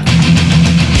on.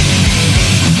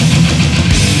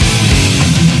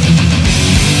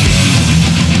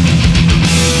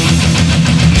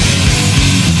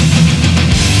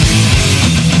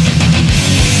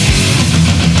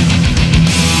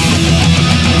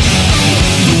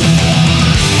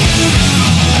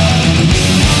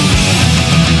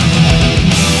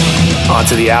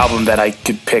 To the album that I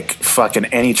could pick fucking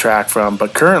any track from,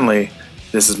 but currently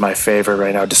this is my favorite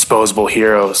right now. Disposable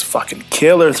Heroes, fucking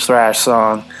killer thrash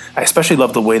song. I especially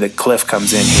love the way that Cliff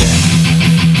comes in here.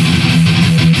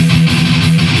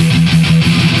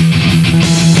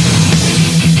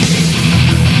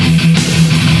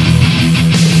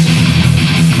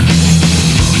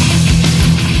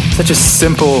 Such a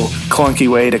simple, clunky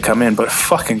way to come in, but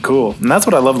fucking cool. And that's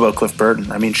what I love about Cliff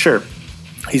Burton. I mean, sure,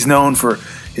 he's known for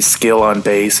his skill on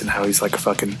bass and how he's like a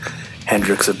fucking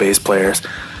Hendrix of bass players,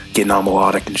 getting all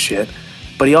melodic and shit.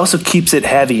 But he also keeps it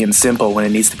heavy and simple when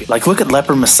it needs to be. Like, look at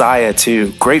Leper Messiah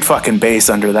too. Great fucking bass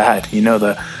under that. You know,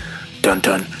 the dun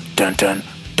dun dun dun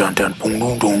dun dun boom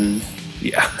boom boom.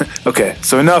 Yeah. Okay,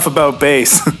 so enough about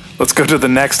bass. Let's go to the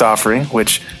next offering,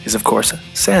 which is of course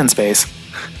Sans bass.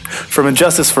 From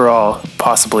Injustice for All,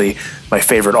 possibly my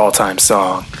favorite all-time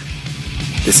song.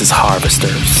 This is Harvester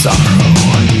of Sorrow.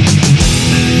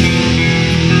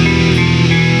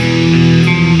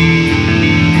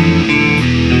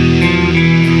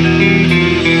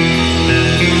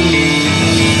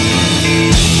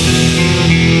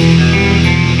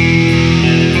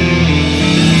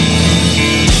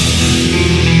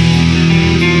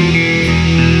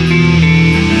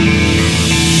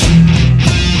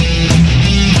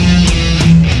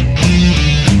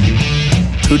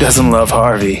 Who doesn't love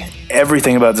Harvey?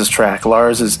 Everything about this track,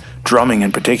 Lars's drumming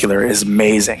in particular, is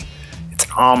amazing. It's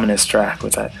an ominous track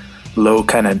with that low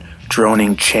kind of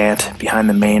droning chant behind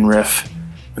the main riff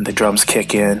when the drums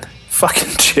kick in.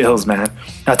 Fucking chills, man.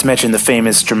 Not to mention the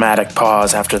famous dramatic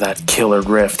pause after that killer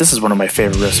riff. This is one of my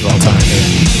favorite riffs of all time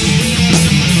here.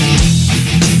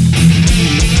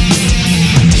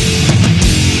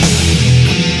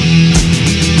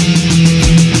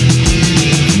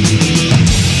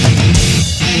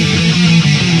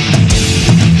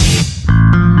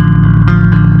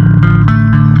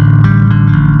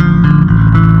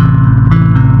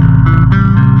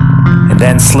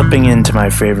 Then slipping into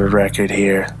my favorite record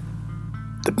here,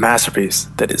 the masterpiece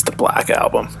that is the Black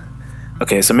Album.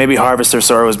 Okay, so maybe Harvester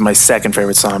Sorrow is my second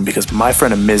favorite song because My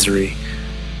Friend of Misery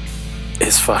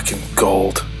is fucking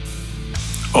gold.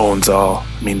 Owns all.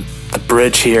 I mean, the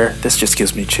bridge here, this just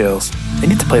gives me chills. They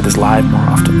need to play this live more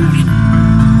often, actually.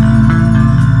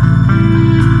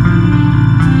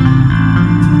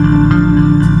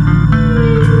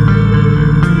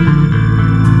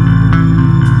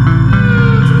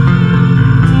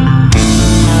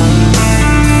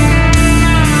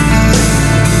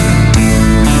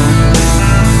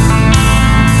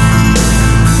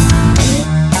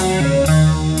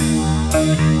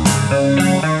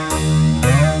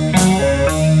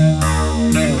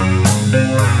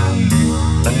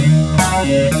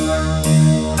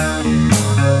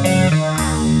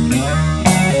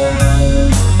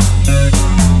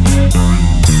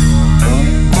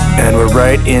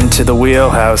 Right into the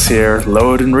wheelhouse here.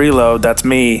 Load and reload, that's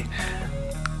me.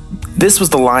 This was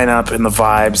the lineup and the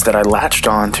vibes that I latched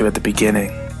on to at the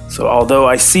beginning. So although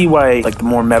I see why like the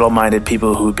more metal-minded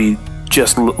people who would be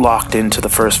just locked into the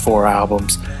first 4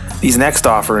 albums, these next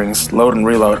offerings, Load and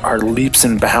Reload, are leaps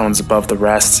and bounds above the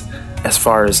rest as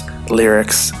far as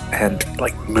lyrics and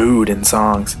like mood in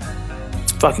songs.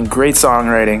 It's fucking great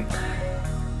songwriting.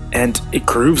 And it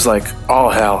grooves like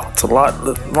all hell. It's a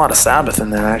lot of Sabbath in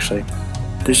there, actually.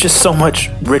 There's just so much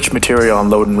rich material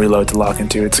on Load and Reload to lock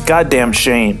into. It's a goddamn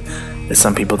shame that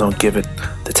some people don't give it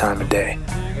the time of day.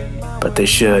 But they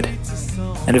should.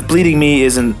 And if Bleeding Me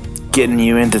isn't getting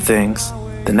you into things,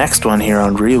 the next one here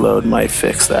on Reload might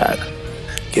fix that.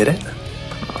 Get it?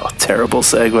 Oh, terrible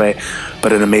segue.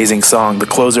 But an amazing song. The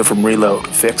closer from Reload,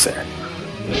 Fixer.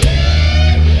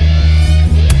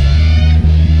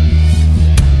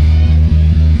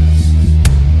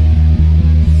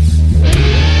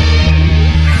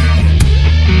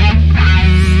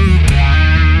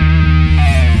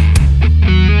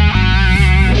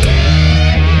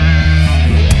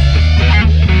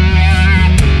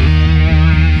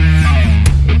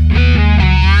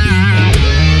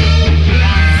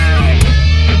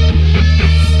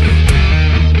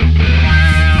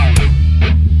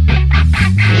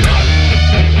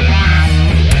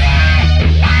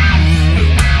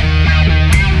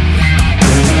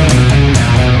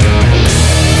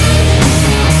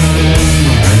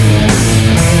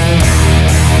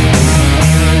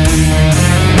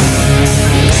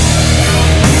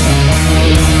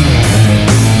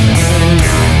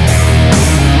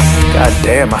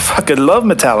 Damn, I fucking love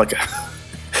Metallica.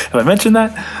 Have I mentioned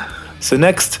that? So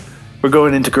next, we're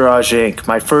going into Garage Inc.,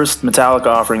 my first Metallica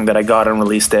offering that I got on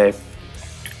release day.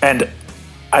 And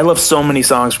I love so many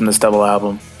songs from this double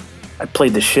album. I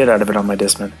played the shit out of it on my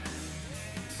Discman.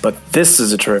 But this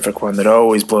is a terrific one that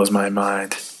always blows my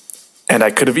mind. And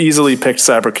I could have easily picked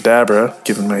Sabracadabra,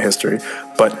 given my history.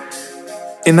 But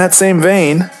in that same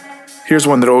vein, here's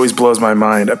one that always blows my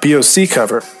mind. A BOC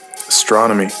cover,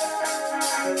 Astronomy.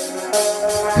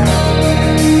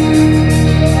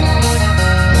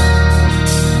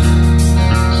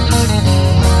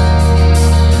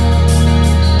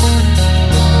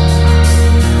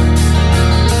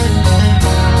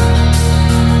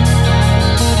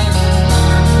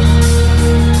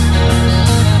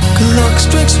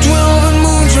 Strikes 12 and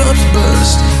moondrops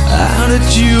burst out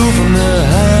at you from their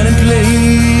hiding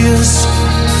place,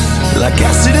 like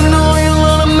acid and oil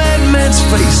on a madman's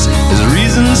face as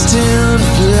reasons tend to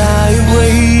fly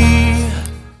away.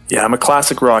 Yeah, I'm a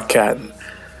classic rock cat.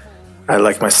 I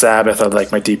like my Sabbath, I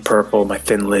like my Deep Purple, my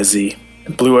Thin Lizzy.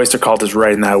 And Blue Oyster Cult is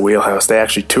right in that wheelhouse. They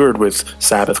actually toured with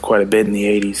Sabbath quite a bit in the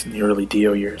 80s, in the early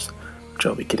Dio years, which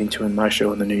I'll be getting to in my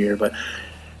show in the new year. But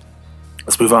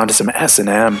let's move on to some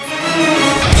S&M.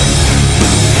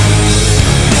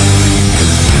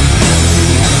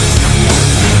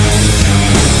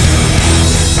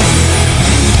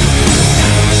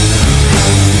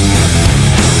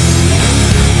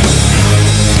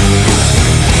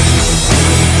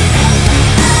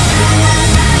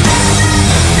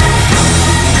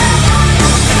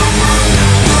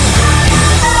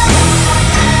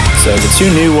 So the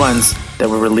two new ones that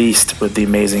were released with the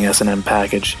amazing S&M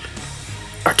package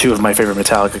are two of my favorite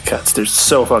Metallica cuts. They're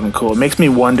so fucking cool. It makes me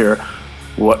wonder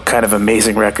what kind of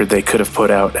amazing record they could have put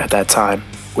out at that time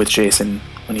with Jason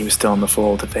when he was still in the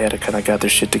fold, if they had kind of got their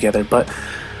shit together. But,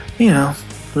 you know,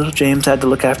 little James had to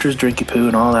look after his drinky poo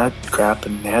and all that crap,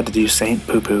 and they had to do Saint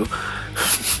Poo Poo.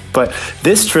 But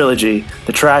this trilogy,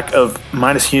 the track of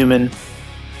Minus Human,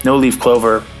 No Leaf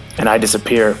Clover, and I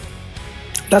Disappear,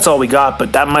 that's all we got,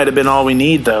 but that might have been all we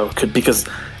need, though, because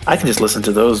I can just listen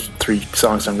to those three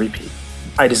songs on repeat.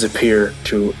 I Disappear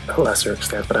to a lesser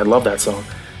extent, but I love that song.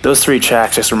 Those three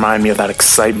tracks just remind me of that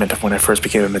excitement of when I first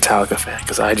became a Metallica fan,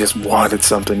 because I just wanted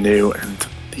something new, and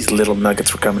these little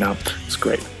nuggets were coming out. It's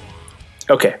great.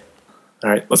 Okay. All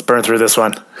right, let's burn through this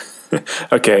one.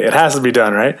 Okay, it has to be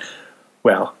done, right?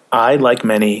 Well, I, like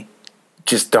many,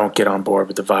 just don't get on board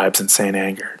with the vibes in Saint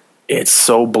Anger. It's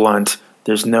so blunt.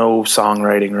 There's no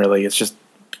songwriting, really. It's just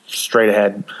straight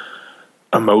ahead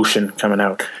emotion coming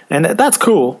out. And that's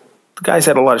cool. The guys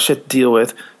had a lot of shit to deal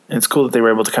with, and it's cool that they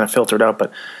were able to kind of filter it out.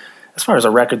 But as far as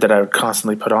a record that I would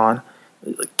constantly put on,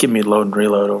 give me Load and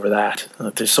Reload over that.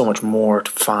 There's so much more to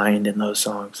find in those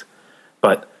songs.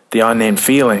 But the Unnamed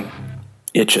Feeling,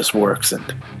 it just works.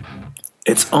 And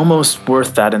it's almost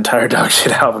worth that entire dog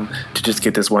shit album to just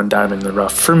get this one diamond in the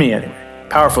rough. For me, anyway.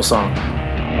 Powerful song.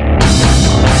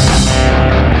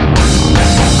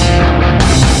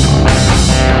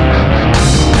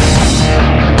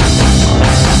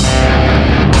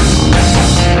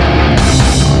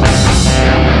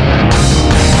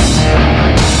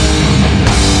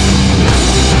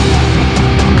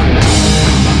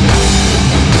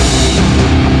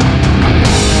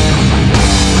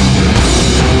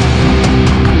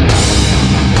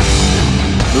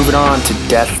 Moving on to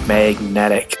Death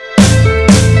Magnetic.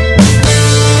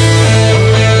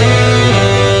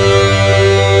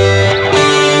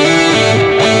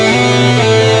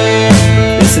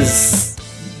 This is,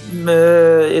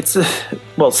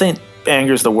 Saint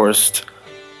Anger's the worst,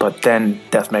 but then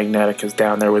Death Magnetic is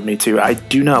down there with me too. I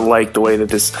do not like the way that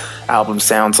this album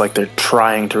sounds like they're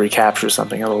trying to recapture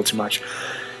something a little too much.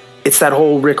 It's that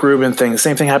whole Rick Rubin thing. The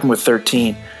same thing happened with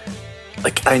 13.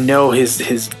 Like, I know his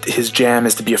jam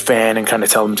is to be a fan and kind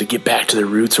of tell them to get back to their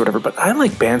roots or whatever, but I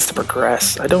like bands to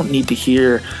progress. I don't need to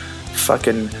hear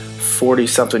fucking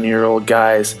 40-something-year-old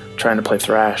guys trying to play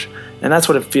thrash. And that's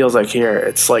what it feels like here.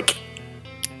 It's like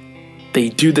they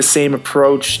do the same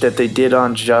approach that they did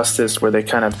on Justice, where they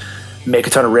kind of make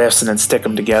a ton of riffs and then stick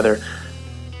them together.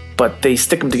 But they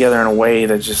stick them together in a way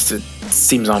that just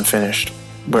seems unfinished.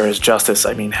 Whereas Justice,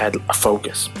 had a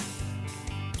focus.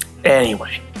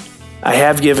 Anyway, I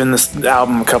have given this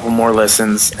album a couple more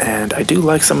listens, and I do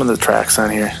like some of the tracks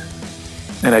on here.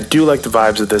 And I do like the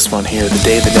vibes of this one here, The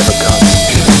Day That Never Comes.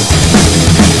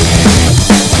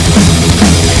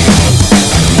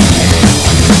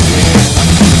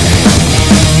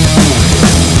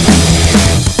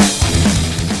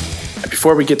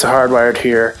 Before we get to Hardwired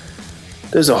here,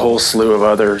 there's a whole slew of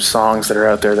other songs that are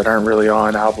out there that aren't really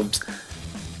on albums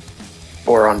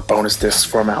or on bonus discs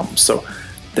from albums. So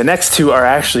the next two are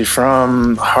actually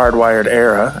from Hardwired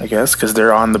era, I guess, because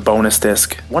they're on the bonus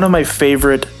disc. One of my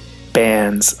favorite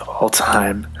bands of all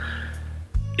time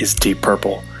is Deep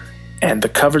Purple. And the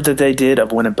cover that they did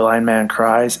of When a Blind Man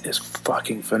Cries is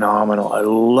fucking phenomenal. I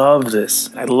love this.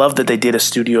 I love that they did a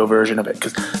studio version of it,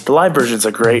 because the live versions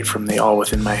are great from the All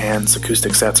Within My Hands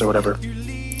acoustic sets or whatever.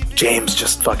 James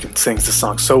just fucking sings the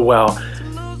song so well.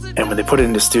 And when they put it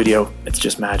into studio, it's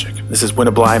just magic. This is When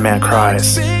a Blind Man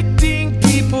Cries.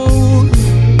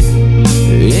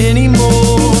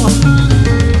 Anymore,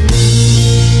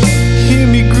 hear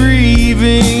me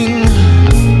grieving,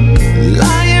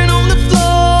 lying on the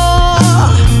floor,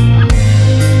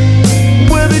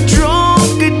 whether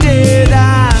drunk or dead,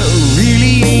 I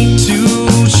really ain't too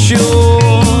sure.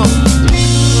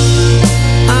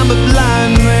 I'm a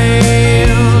blind man,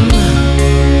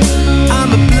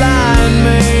 I'm a blind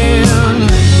man,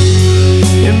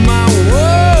 and my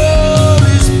world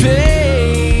is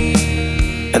pain.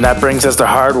 And that brings us to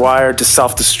Hardwired to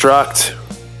Self-Destruct.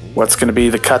 What's going to be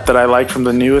the cut that I like from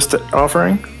the newest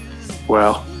offering?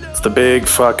 Well, it's the big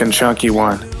fucking chunky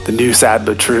one. The new Sad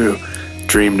But True,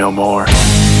 Dream No More.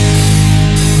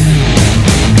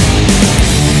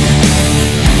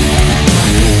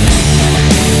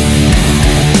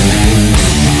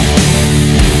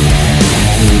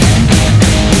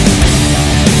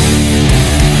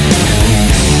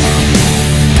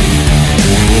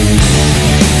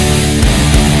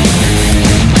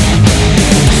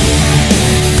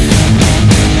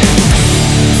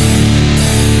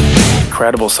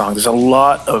 Incredible song. There's a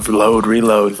lot of load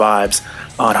reload vibes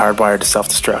on Hardwired to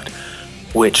Self-Destruct,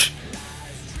 which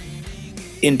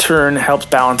in turn helps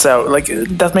balance out. Like,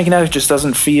 Death Making Out just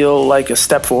doesn't feel like a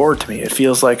step forward to me. It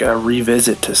feels like a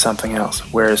revisit to something else.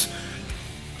 Whereas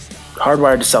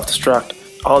Hardwired to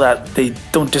Self-Destruct, all that, they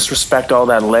don't disrespect all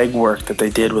that legwork that they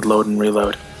did with Load and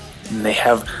Reload. And they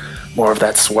have more of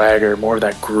that swagger, more of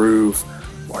that groove,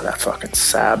 more of that fucking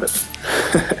Sabbath.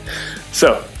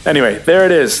 So, anyway, there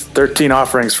it is. 13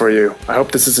 offerings for you. I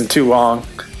hope this isn't too long.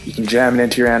 You can jam it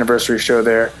into your anniversary show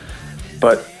there.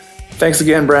 But thanks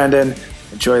again, Brandon.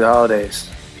 Enjoy the holidays.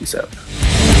 Peace out.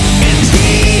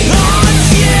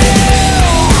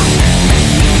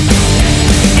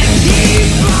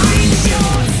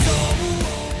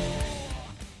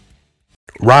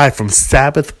 Rye from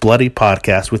Sabbath Bloody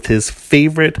Podcast with his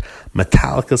favorite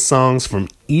Metallica songs from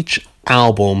each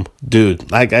album. Dude,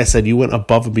 like I said, you went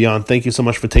above and beyond. Thank you so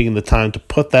much for taking the time to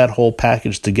put that whole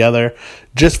package together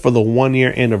just for the 1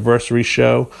 year anniversary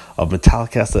show of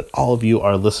Metallicast that all of you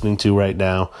are listening to right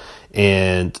now.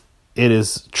 And it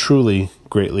is truly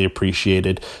greatly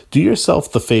appreciated. Do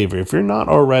yourself the favor, if you're not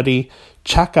already,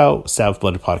 check out Sabbath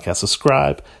Bloody Podcast.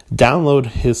 Subscribe, download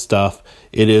his stuff.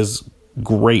 It is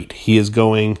great. He is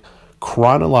going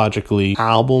chronologically,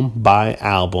 album by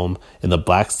album, in the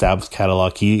Black Sabbath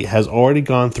catalog. He has already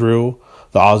gone through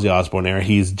the Ozzy Osbourne era.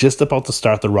 He's just about to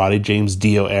start the Roddy James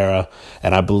Dio era,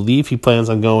 and I believe he plans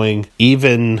on going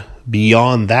even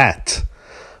beyond that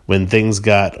when things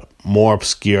got more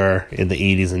obscure in the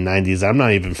 80s and 90s. I'm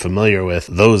not even familiar with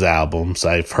those albums.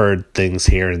 I've heard things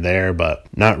here and there, but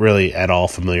not really at all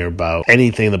familiar about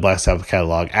anything in the Black Sabbath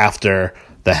catalog after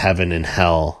the Heaven and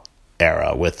Hell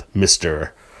era with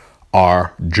Mr.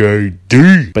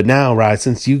 RJD. But now, Ryan,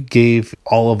 since you gave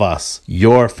all of us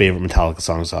your favorite Metallica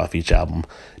songs off each album,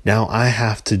 now I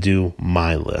have to do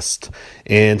my list.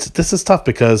 And this is tough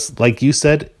because, like you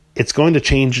said, it's going to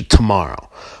change tomorrow.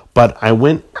 But I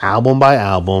went album by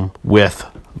album with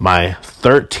my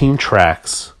 13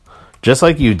 tracks, just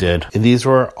like you did. And these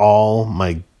were all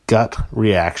my gut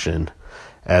reaction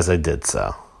as I did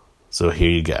so. So here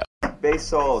you go. Bass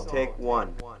solo, take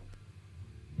one.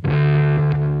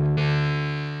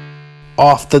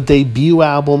 Off the debut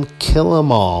album, Kill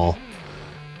 'Em All,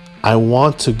 I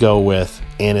want to go with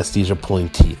Anesthesia Pulling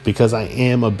Teeth because I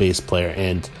am a bass player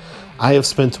and I have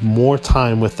spent more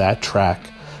time with that track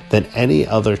than any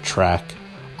other track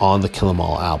on the Kill 'Em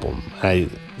All album. I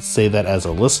say that as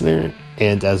a listener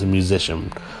and as a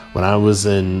musician. When I was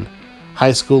in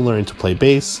high school learning to play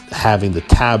bass, having the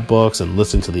tab books and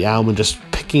listening to the album, just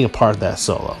picking apart that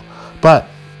solo. But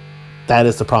that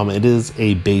is the problem. It is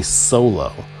a bass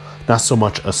solo, not so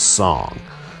much a song.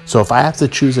 So if I have to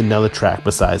choose another track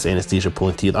besides Anesthesia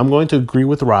Pulling Teeth, I'm going to agree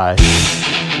with Rye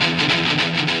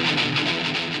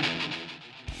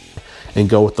and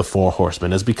go with The Four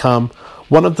Horsemen. It's become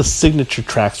one of the signature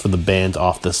tracks for the band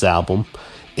off this album,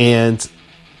 and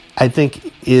I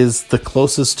think is the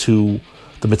closest to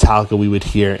the Metallica we would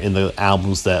hear in the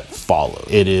albums that follow.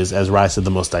 It is, as Rye said,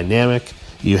 the most dynamic.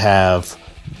 You have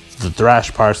the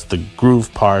thrash parts, the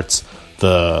groove parts,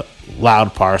 the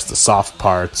loud parts, the soft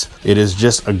parts. It is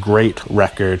just a great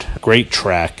record, great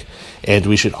track, and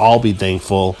we should all be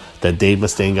thankful that Dave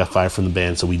Mustaine got fired from the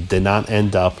band so we did not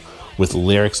end up with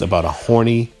lyrics about a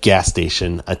horny gas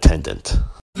station attendant.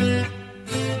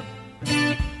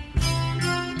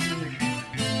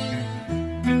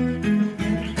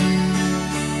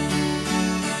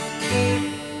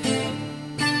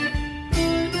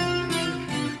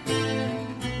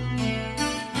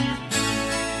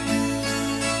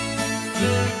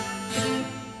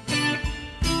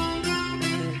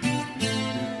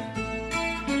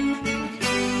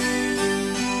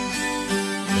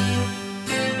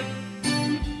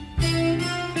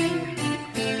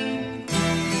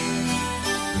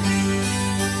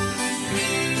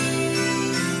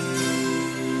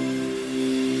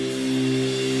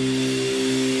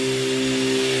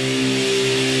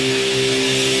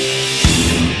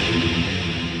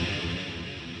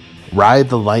 Ride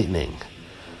the Lightning.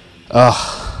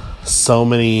 So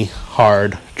many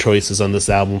hard choices on this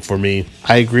album for me.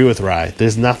 I agree with Rye.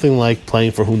 There's nothing like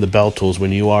playing For Whom the Bell Tolls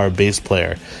when you are a bass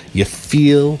player. You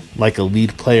feel like a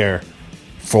lead player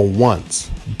for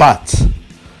once. But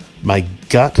my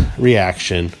gut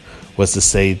reaction was to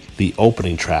say the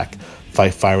opening track,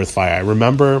 Fight Fire with Fire. I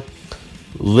remember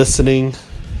listening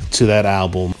to that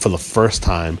album for the first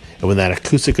time, and when that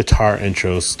acoustic guitar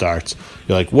intro starts,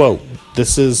 you're like, whoa,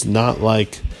 this is not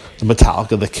like the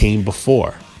Metallica that came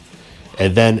before.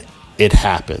 And then it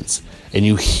happens, and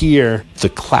you hear the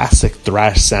classic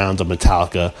thrash sound of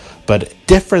Metallica, but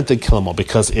different than Kill 'Em All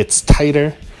because it's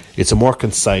tighter, it's more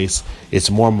concise, it's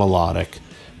more melodic.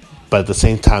 but at the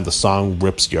same time, the song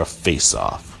rips your face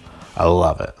off. I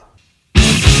love it.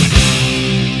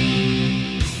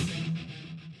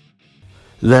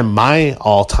 Then my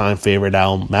all-time favorite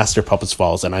album, Master Puppets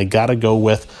Falls, and I gotta go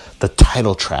with the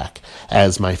title track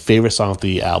as my favorite song of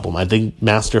the album. I think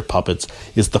Master Puppets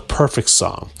is the perfect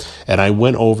song, and I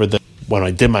went over when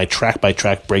I did my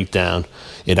track-by-track breakdown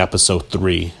in episode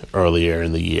 3 earlier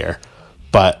in the year,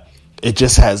 but it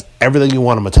just has everything you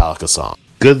want in a Metallica song.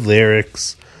 Good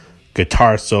lyrics,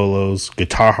 guitar solos,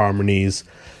 guitar harmonies,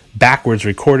 backwards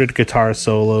recorded guitar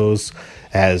solos,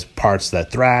 has parts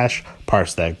that thrash,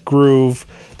 parts that groove,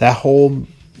 that whole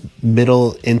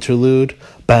middle interlude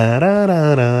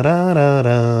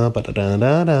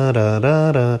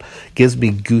gives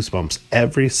me goosebumps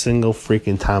every single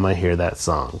freaking time I hear that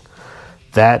song.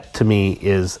 That to me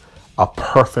is a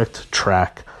perfect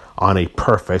track on a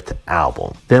perfect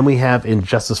album. Then we have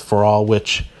Injustice for All,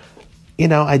 which,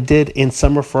 I did in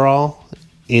Summer for All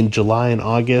in July and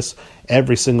August.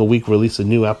 Every single week release a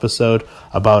new episode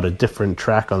about a different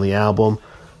track on the album.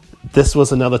 This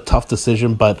was another tough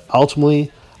decision, but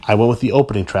ultimately I went with the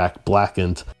opening track,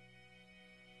 Blackened.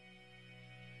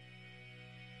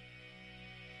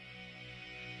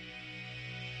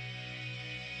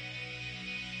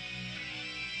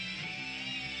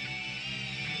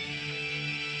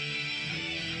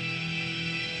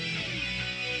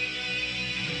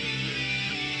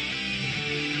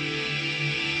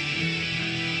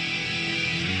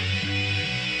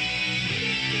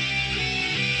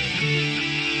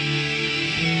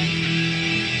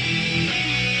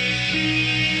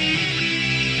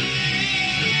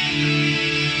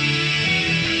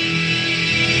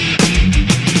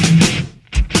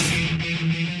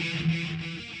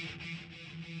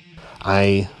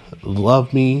 I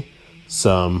love me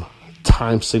some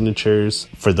time signatures.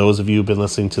 For those of you who've been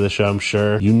listening to the show, I'm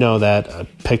sure you know that I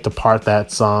picked apart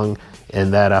that song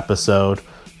in that episode,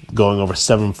 going over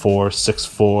 7/4,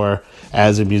 6/4.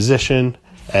 As a musician,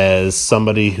 as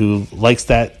somebody who likes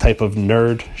that type of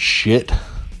nerd shit,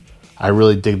 I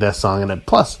really dig that song. And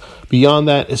plus, beyond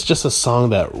that, it's just a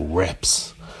song that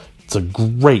rips. It's a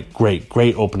great, great,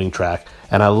 great opening track,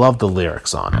 and I love the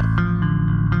lyrics on it.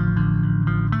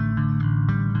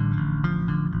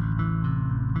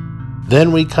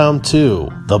 Then we come to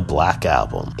the Black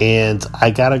Album, and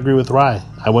I gotta agree with Rye.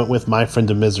 I went with My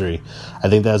Friend of Misery. I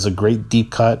think that is a great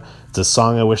deep cut. It's a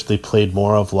song I wish they played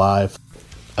more of live.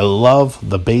 I love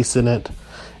the bass in it,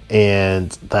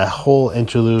 and that whole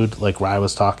interlude, like Rye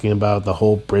was talking about, the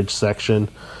whole bridge section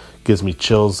gives me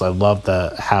chills. I love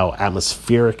how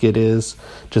atmospheric it is.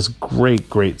 Just great,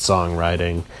 great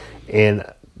songwriting. And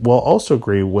we'll also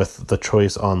agree with the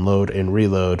choice on Load and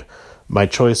Reload. My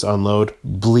choice on Load,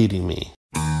 Bleeding Me.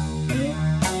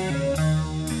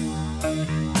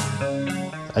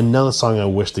 Another song I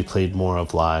wish they played more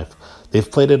of live.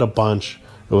 They've played it a bunch.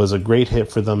 It was a great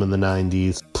hit for them in the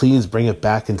 90s. Please bring it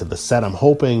back into the set. I'm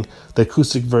hoping the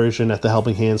acoustic version at the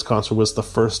Helping Hands concert was the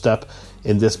first step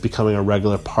in this becoming a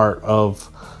regular part of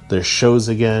their shows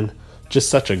again. Just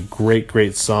such a great,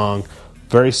 great song.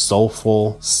 Very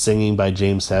soulful singing by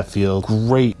James Hetfield.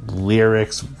 Great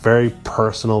lyrics, very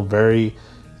personal,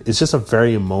 it's just a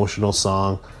very emotional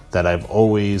song that I've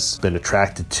always been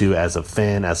attracted to as a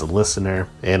fan, as a listener.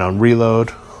 And on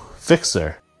Reload,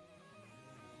 Fixer.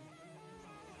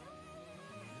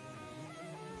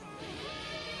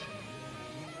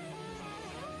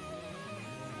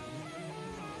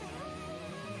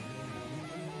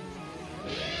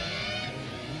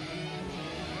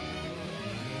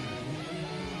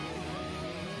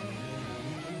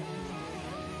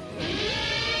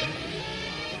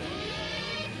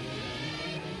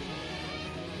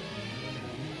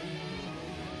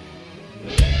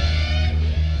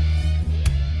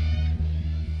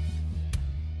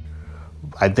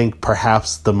 I think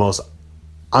perhaps the most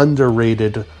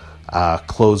underrated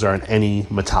closer on any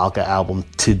Metallica album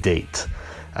to date.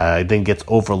 I think it gets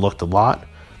overlooked a lot,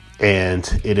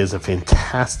 and it is a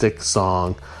fantastic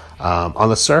song. On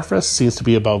the surface, seems to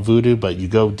be about voodoo, but you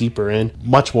go deeper in,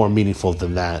 much more meaningful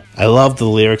than that. I love the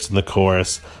lyrics in the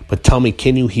chorus, but tell me,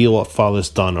 can you heal what father's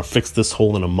done, or fix this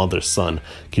hole in a mother's son?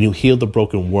 Can you heal the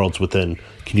broken worlds within?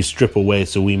 Can you strip away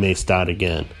so we may start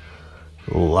again?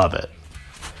 Love it.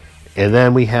 And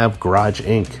then we have Garage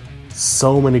Inc.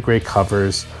 So many great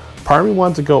covers. Part of me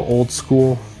wanted to go old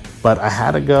school, but I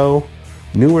had to go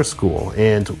newer school.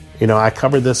 And, I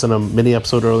covered this in a mini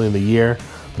episode early in the year,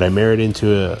 but I married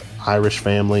into an Irish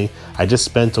family. I just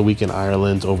spent a week in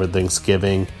Ireland over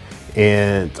Thanksgiving,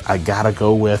 and I gotta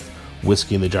go with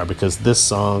Whiskey in the Jar because this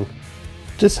song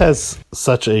just has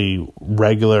such a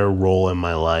regular role in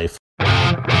my life.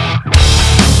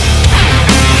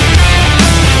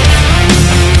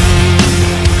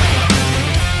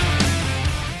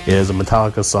 is a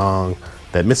Metallica song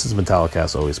that Mrs.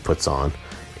 Metallicast always puts on,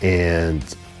 and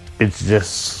it's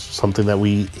just something that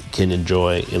we can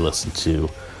enjoy and listen to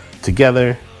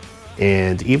together,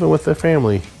 and even with their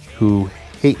family who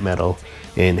hate metal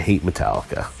and hate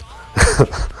Metallica.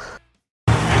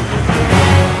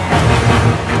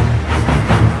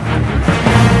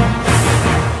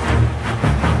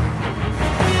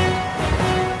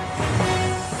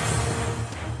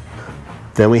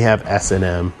 Then we have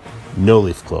S&M, No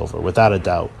Leaf Clover. Without a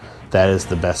doubt, that is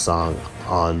the best song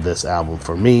on this album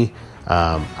for me.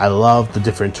 I love the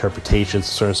different interpretations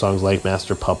of certain songs, like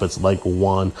Master Puppets, like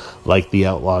One, like The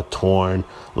Outlaw Torn,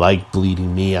 like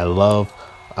Bleeding Me. I love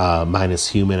Mine Is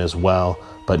Human as well.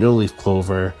 But No Leaf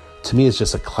Clover, to me, is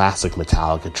just a classic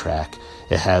Metallica track.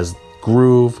 It has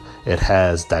groove, it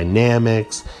has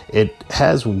dynamics, it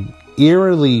has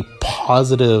eerily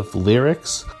positive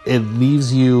lyrics. It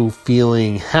leaves you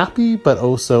feeling happy but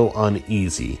also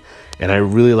uneasy, and I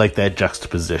really like that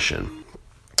juxtaposition.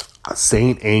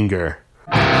 Saint Anger.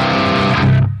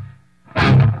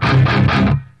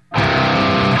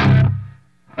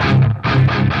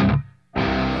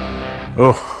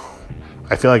 Oh,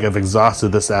 I feel like I've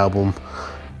exhausted this album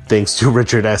thanks to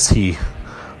Richard S.He,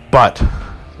 but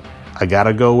I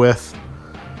gotta go with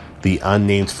The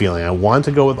Unnamed Feeling. I wanted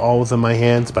to go with All Within My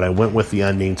Hands, but I went with The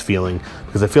Unnamed Feeling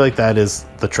because I feel like that is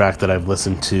the track that I've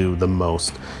listened to the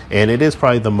most, and it is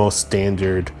probably the most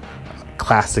standard,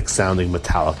 classic sounding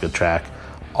Metallica track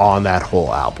on that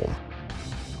whole album.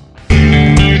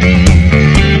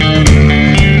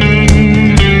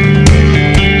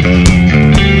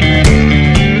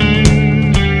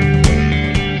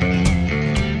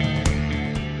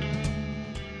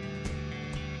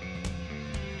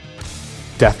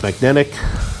 Death Magnetic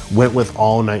went with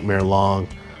All Nightmare Long.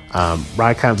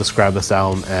 I kind of described this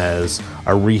album as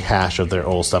a rehash of their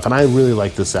old stuff, and I really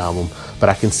like this album, but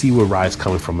I can see where Rye's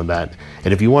coming from with that.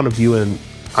 And if you want to view it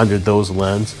under those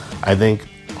lens, I think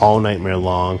All Nightmare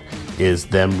Long is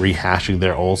them rehashing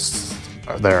their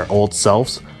old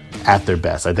selves at their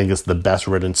best. I think it's the best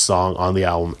written song on the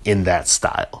album in that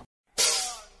style.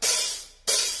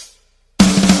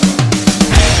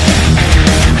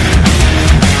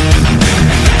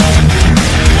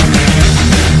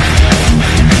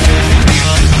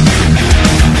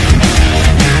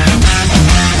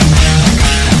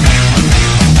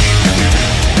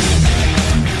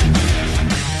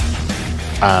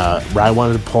 Rye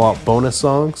wanted to pull out bonus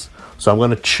songs, so I'm going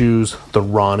to choose the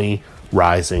Ronnie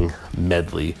Rising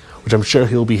medley, which I'm sure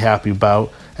he'll be happy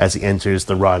about as he enters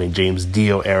the Ronnie James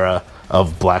Dio era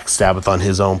of Black Sabbath on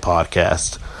his own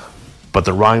podcast. But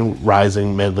the Ronnie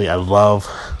Rising medley, I love.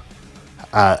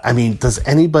 Does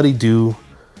anybody do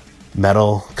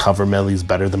metal cover medleys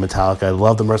better than Metallica? I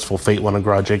love the Merciful Fate one on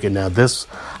Garage Inc., and now this,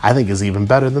 I think, is even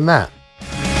better than that.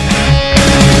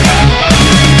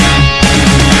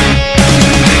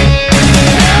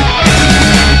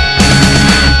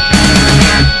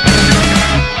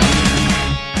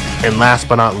 And last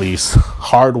but not least,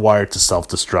 Hardwired to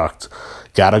Self-Destruct.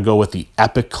 Gotta go with the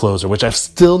epic closer, which I've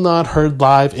still not heard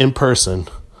live in person.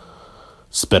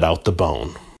 Spit Out the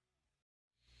Bone.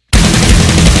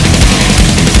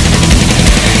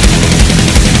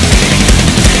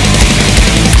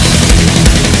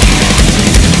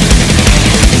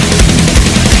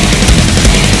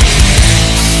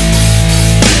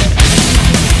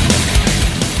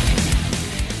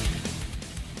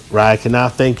 Right, I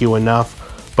cannot thank you enough.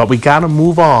 But we gotta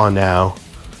move on now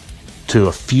to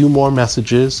a few more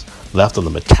messages left on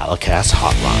the Metallicast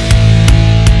hotline.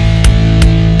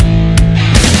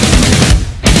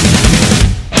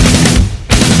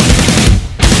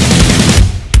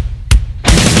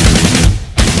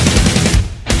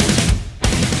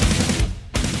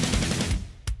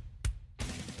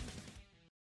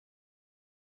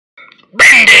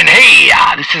 Brendan,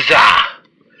 hey, this is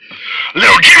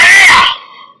Little Jimmy.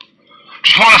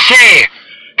 Just want to say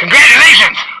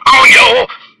congratulations on your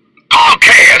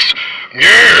podcast.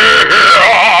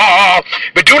 Yeah,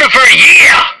 been doing it for a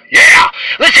year. Yeah.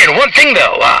 Listen, one thing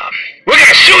though, we're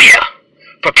gonna sue you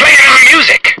for playing our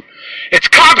music. It's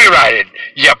copyrighted,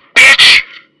 you bitch.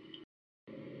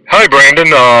 Hi, Brandon.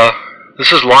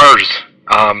 This is Lars.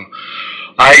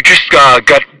 I just got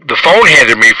the phone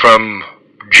handed me from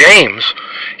James.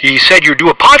 He said you do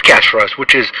a podcast for us,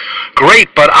 which is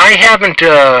great, but I haven't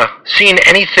seen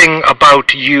anything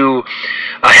about you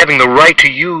having the right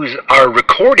to use our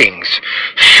recordings.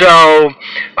 So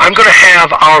I'm going to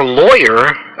have our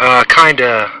lawyer kind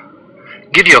of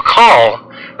give you a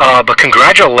call, but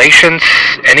congratulations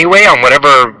anyway on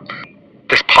whatever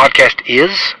this podcast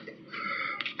is.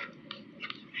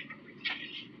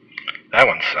 That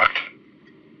one sucked.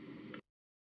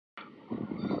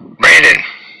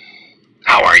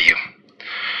 How are you?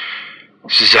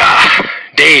 This is,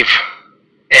 Dave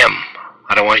M.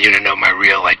 I don't want you to know my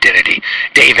real identity.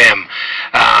 Dave M.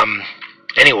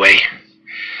 Anyway,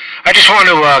 I just want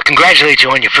to, congratulate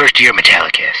you on your first year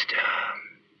Metallicast.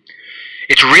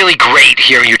 It's really great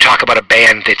hearing you talk about a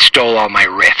band that stole all my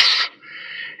riffs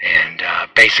and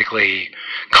basically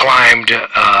climbed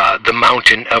the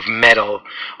mountain of metal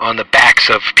on the backs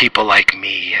of people like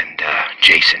me and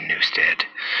Jason Newsted.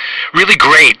 Really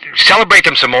great. Celebrate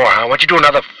them some more. I want you to do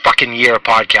another fucking year of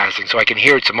podcasting so I can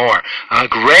hear it some more.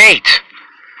 Great.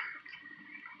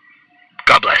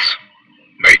 God bless.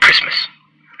 Merry Christmas.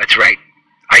 That's right.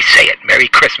 I say it. Merry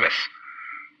Christmas.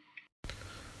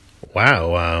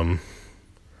 Wow.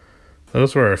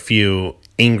 Those were a few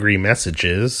angry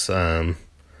messages.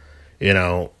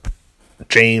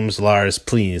 James, Lars,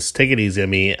 please take it easy on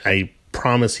me. I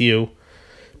promise you,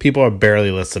 people are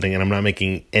barely listening, and I'm not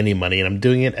making any money, and I'm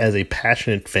doing it as a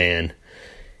passionate fan.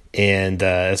 And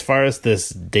as far as this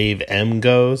Dave M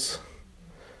goes,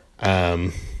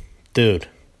 dude,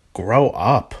 grow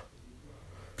up.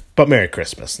 But Merry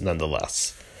Christmas,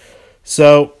 nonetheless.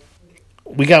 So,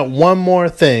 we got one more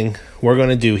thing we're going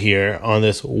to do here on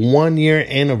this 1-year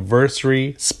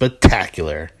anniversary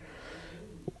spectacular.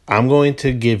 I'm going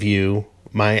to give you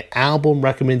my album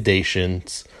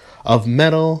recommendations of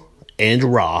metal and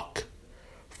rock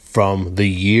from the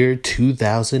year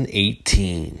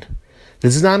 2018.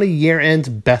 This is not a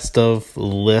year-end best of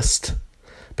list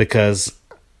because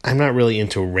I'm not really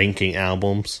into ranking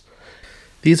albums.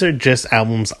 These are just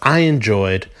albums I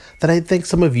enjoyed that I think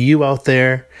some of you out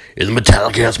there in the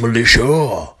Metallicast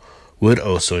militia would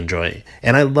also enjoy.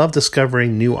 And I love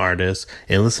discovering new artists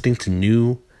and listening to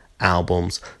new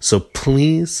albums. So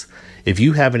please, if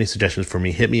you have any suggestions for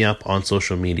me, hit me up on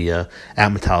social media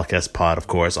at MetallicastPod, of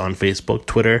course, on Facebook,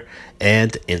 Twitter,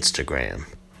 and Instagram.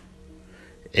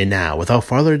 And now, without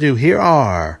further ado, here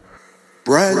are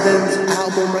Brandon's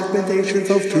album recommendations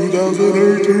of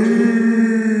 2018.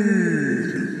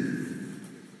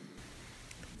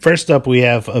 First up, we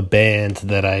have a band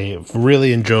that I've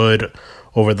really enjoyed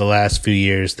over the last few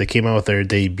years. They came out with their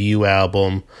debut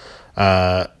album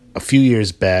a few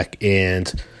years back,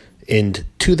 and in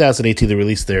 2018, they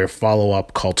released their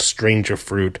follow-up called Stranger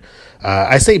Fruit.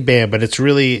 I say band, but it's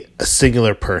really a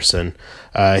singular person.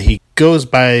 He goes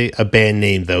by a band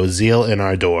name, though, Zeal and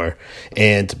Ardor.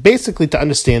 And basically, to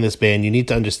understand this band, you need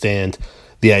to understand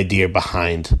the idea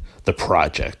behind the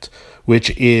project, which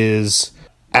is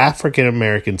African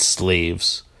American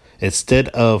slaves, instead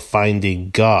of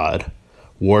finding God,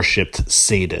 worshipped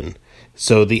Satan.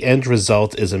 So the end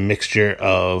result is a mixture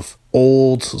of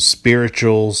old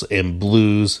spirituals and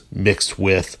blues mixed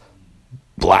with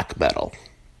black metal.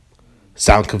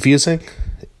 Sound confusing?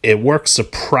 It works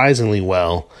surprisingly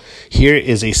well. Here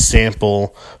is a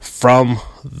sample from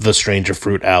the Stranger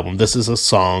Fruit album. This is a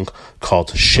song called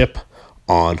Ship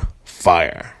on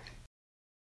Fire.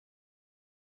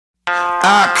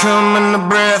 I come in the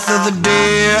breath of the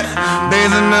dead,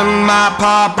 bathing in my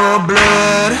pauper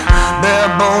blood,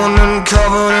 bare bone and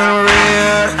covered in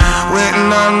red, waiting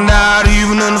undied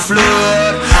even in the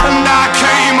flood. And I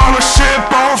came on a ship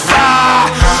on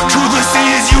fire, to the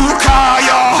seas you call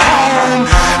your home,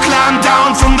 climbed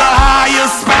down from the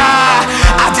highest spire,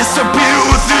 I disappear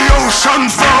with the ocean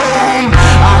foam.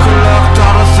 I collect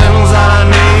all the things that I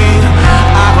need,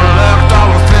 I collect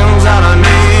all the things that I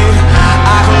need,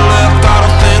 I collect all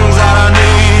the things that I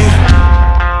need.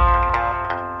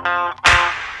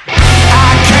 I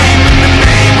came in the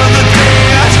name of the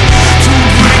dead, to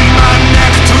bring my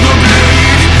neck to the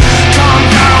blade, come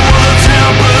down with a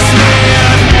tempest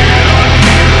led.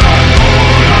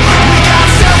 We got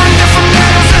 7 different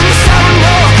letters and 7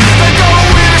 more, they go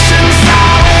wish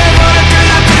inside over. Did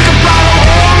I think about a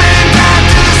woman down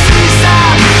to the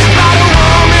seaside, about a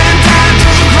woman down to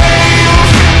the grave?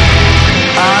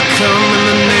 I come in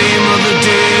the name of the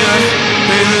dead,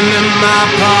 bathing in my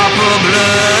pauper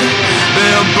blood,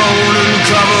 bare bone and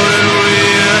covered in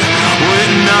red,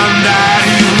 waiting on that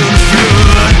human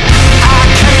flood. I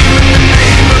came in the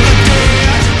name of the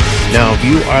dead. Now, if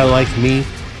you are like me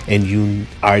and you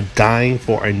are dying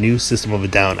for a new System of a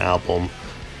Down album,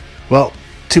 well,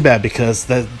 too bad, because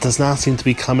that does not seem to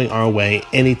be coming our way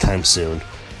anytime soon.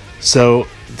 So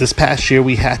this past year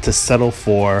we had to settle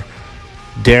for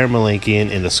Darren Malankian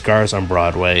and the Scars on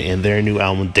Broadway and their new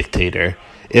album Dictator.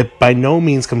 It by no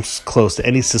means comes close to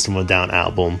any System of a Down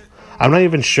album. I'm not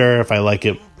even sure if I like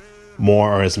it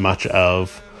more or as much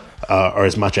as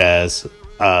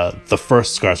the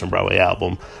first Scars on Broadway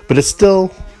album, but it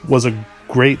still was a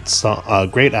great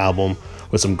album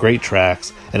with some great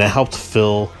tracks, and it helped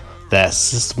fill that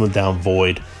System of a Down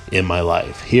void in my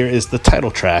life. Here is the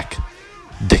title track,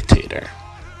 Dictator.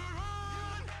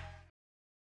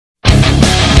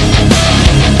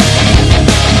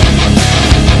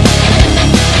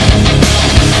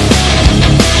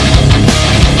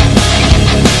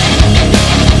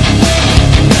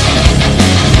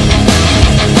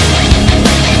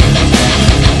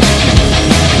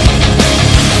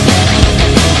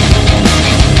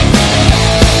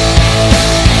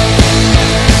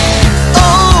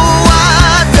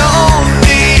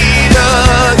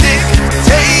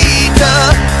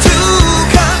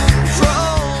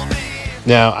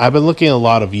 Now, I've been looking at a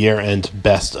lot of year-end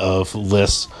best of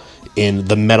lists in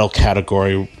the metal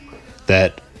category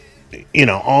that,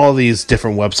 all these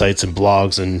different websites and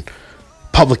blogs and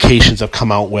publications have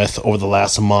come out with over the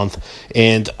last month.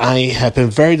 And I have been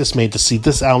very dismayed to see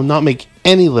this album not make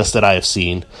any list that I have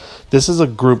seen. This is a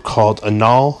group called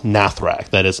Anaal Nathrakh.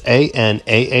 That is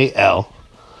Anaal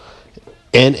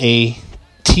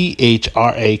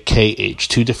Nathrakh.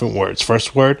 2 different words.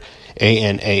 First word,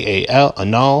 Anaal,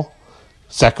 Anaal.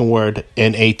 Second word,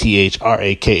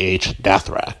 Nathrakh,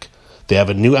 Nathrakh. They have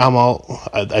a new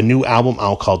album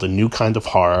out called A New Kind of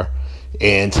Horror,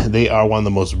 and they are one of the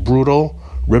most brutal,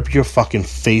 rip your fucking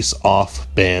face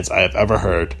off bands I have ever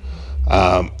heard.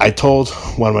 I told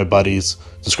one of my buddies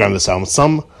describing this album,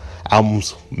 some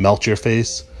albums melt your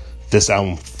face, this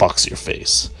album fucks your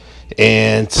face.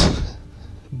 And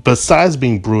besides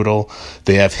being brutal,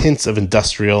 they have hints of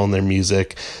industrial in their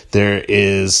music. There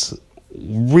is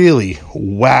really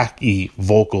wacky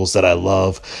vocals that I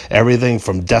love. Everything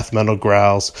from death metal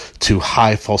growls to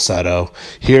high falsetto.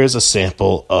 Here's a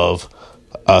sample of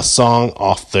a song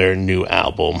off their new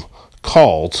album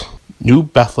called New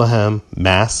Bethlehem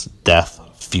Mass Death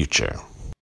Future.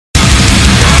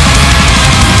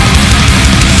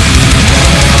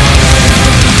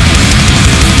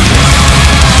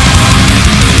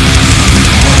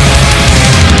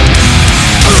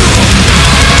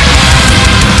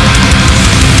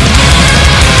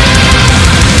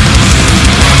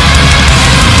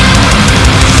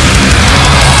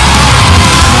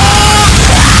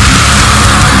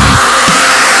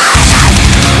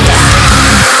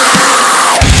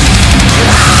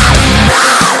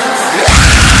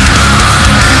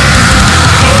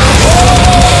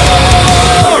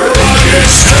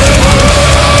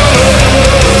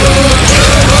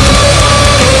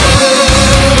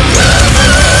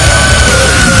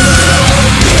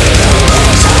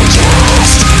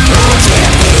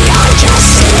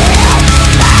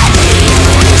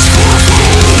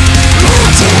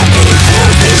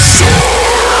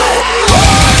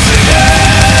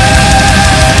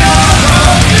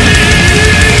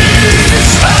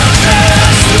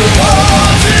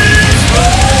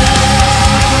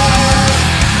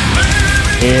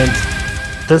 And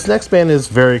this next band is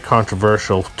very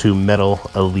controversial to metal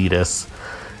elitists.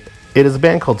 It is a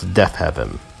band called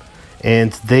Deafheaven,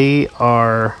 and they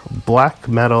are black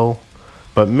metal,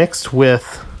 but mixed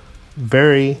with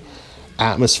very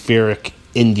atmospheric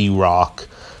indie rock.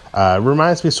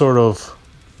 Reminds me sort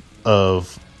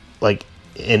of like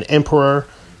an Emperor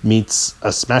meets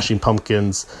a Smashing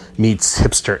Pumpkins meets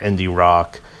hipster indie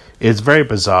rock. It's very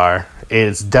bizarre.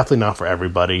 It's definitely not for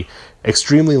everybody.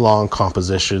 Extremely long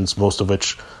compositions, most of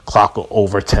which clock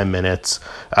over 10 minutes.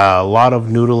 A lot of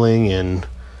noodling and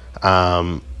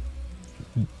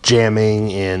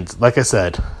jamming, and like I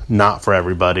said, not for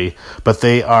everybody. But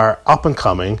they are up and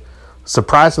coming.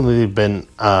 Surprisingly, they've been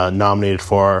nominated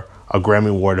for a Grammy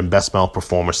Award in Best Metal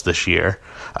Performance this year.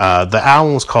 The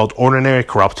album was called Ordinary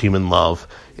Corrupt Human Love,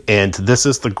 and this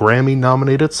is the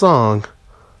Grammy-nominated song,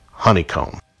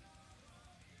 Honeycomb.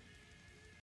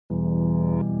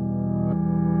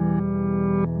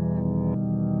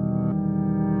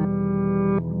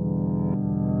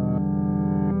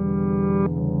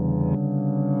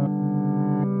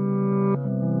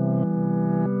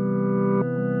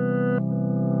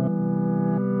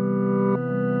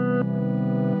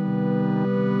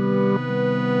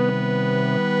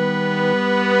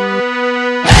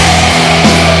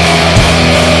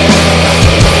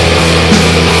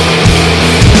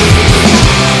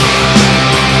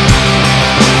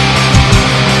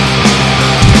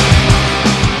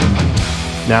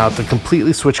 Now, to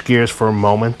completely switch gears for a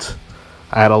moment,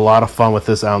 I had a lot of fun with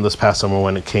this album this past summer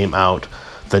when it came out.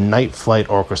 The Night Flight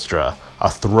Orchestra, a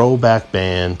throwback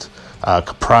band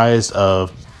comprised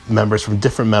of members from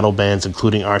different metal bands,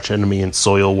 including Arch Enemy and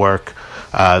Soilwork.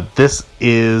 This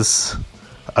is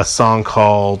a song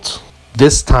called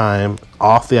This Time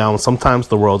off the album Sometimes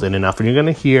the World In Enough. And you're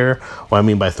going to hear what I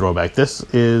mean by throwback. This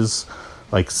is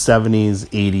like 70s,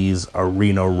 80s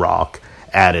arena rock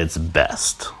at its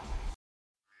best.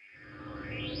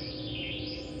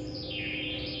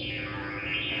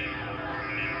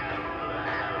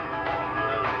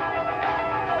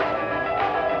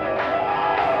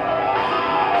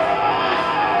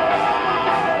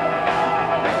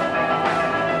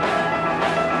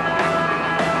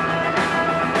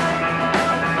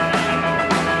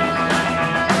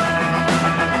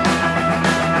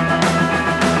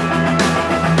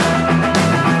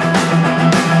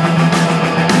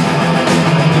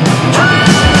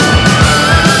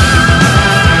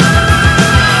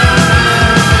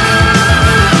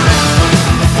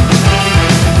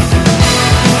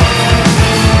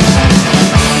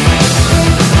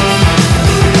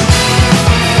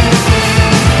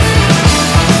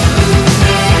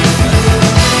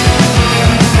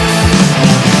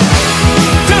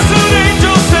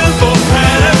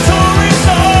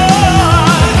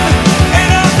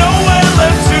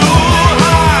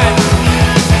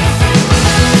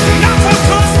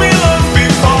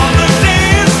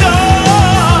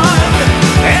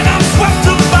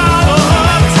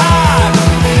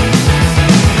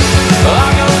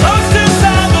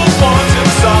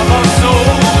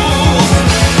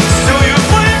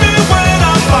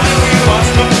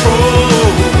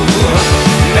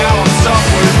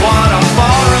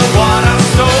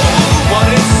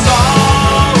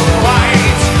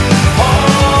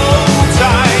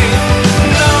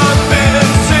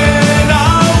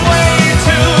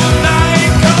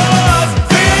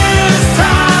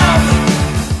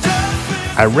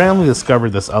 I randomly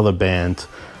discovered this other band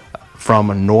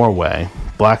from Norway,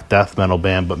 black death metal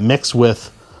band, but mixed with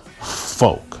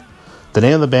folk. The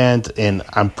name of the band, and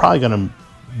I'm probably going to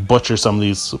butcher some of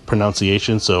these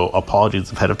pronunciations, so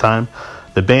apologies ahead of time.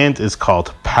 The band is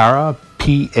called Para,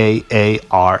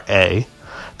 P-A-A-R-A.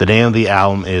 The name of the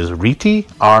album is Riiti,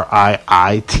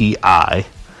 R-I-I-T-I.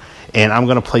 And I'm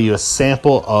going to play you a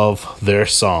sample of their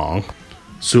song,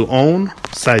 Suon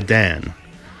Sydan.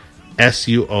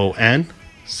 S-U-O-N,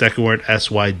 second word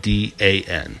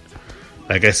S-Y-D-A-N.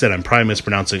 Like I said, I'm probably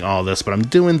mispronouncing all this, but I'm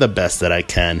doing the best that I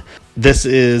can. This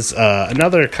is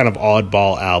another kind of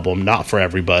oddball album, not for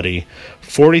everybody.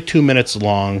 42 minutes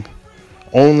long,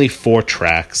 only 4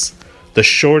 tracks. The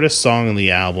shortest song on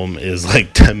the album is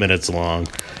like 10 minutes long.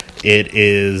 It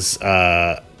is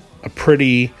a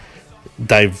pretty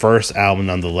diverse album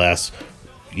nonetheless.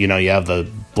 You know, you have the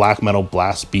black metal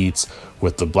blast beats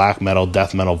with the black metal,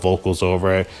 death metal vocals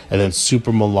over it, and then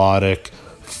super melodic,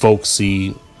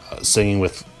 folksy singing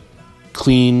with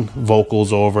clean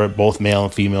vocals over it, both male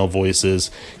and female voices.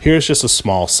 Here's just a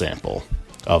small sample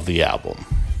of the album.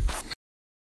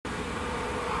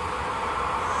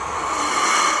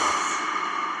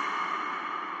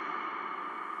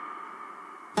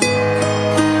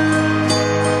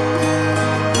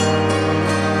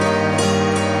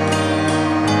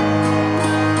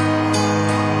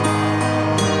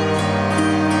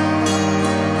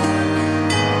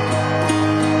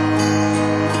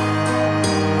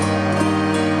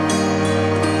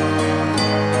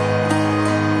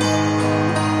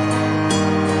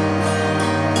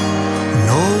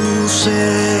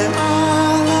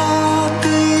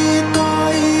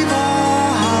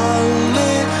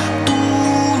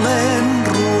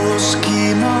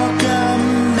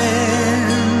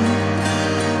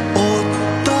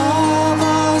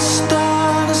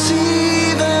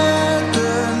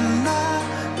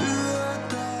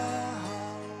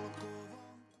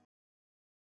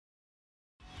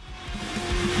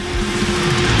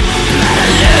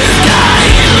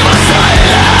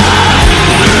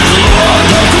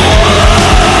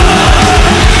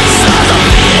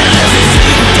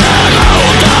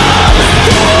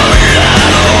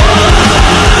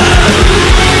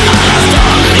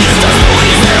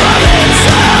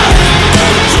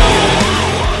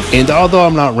 And although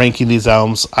I'm not ranking these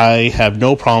albums, I have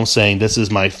no problem saying this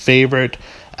is my favorite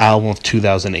album of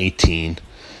 2018.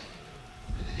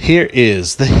 Here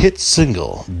is the hit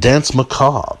single, Dance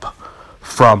Macabre,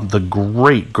 from the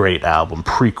great album,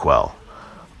 Prequel,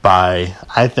 by,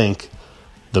 I think,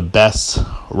 the best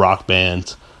rock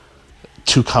band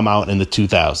to come out in the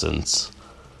 2000s,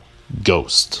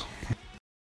 Ghost.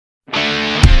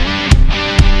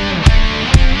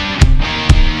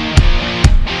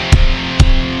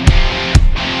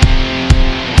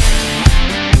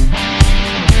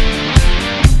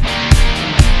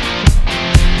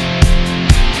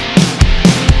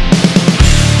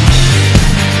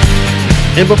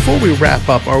 And before we wrap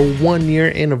up our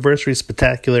 1-year anniversary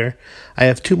spectacular, I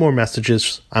have 2 more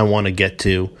messages I want to get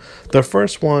to. The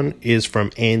first one is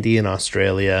from Andy in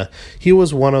Australia. He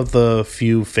was one of the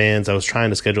few fans I was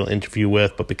trying to schedule an interview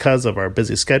with, but because of our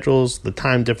busy schedules, the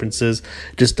time differences,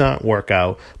 it just didn't work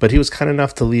out. But he was kind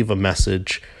enough to leave a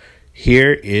message.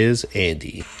 Here is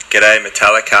Andy. G'day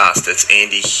Metallicast, it's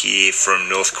Andy here from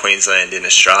North Queensland in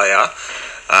Australia.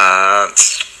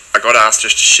 I got asked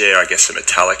just to share, I guess, a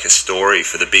Metallica story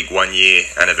for the big 1-year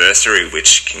anniversary,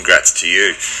 which congrats to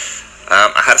you.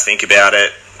 I had to think about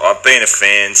it. I've been a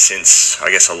fan since,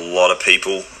 I guess, a lot of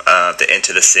people, the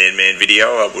Enter the Sandman video.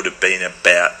 I would have been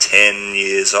about 10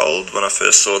 years old when I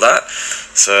first saw that.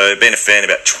 So I've been a fan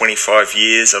about 25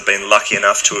 years. I've been lucky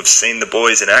enough to have seen the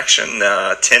boys in action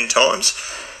 10 times.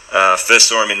 First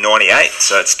saw them in 98,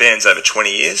 so it spans over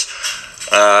 20 years.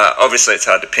 Obviously, it's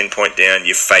hard to pinpoint down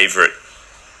your favourite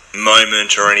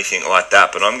moment or anything like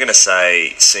that, but I'm going to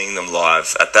say seeing them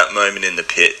live at that moment in the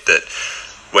pit, that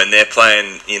when they're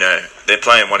playing, you know, they're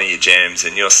playing one of your jams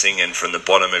and you're singing from the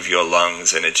bottom of your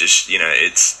lungs, and it just, you know,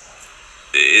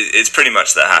 it's pretty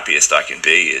much the happiest I can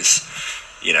be, is,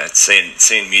 you know,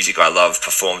 seeing music I love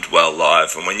performed well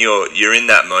live. And when you're in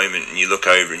that moment and you look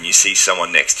over and you see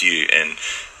someone next to you and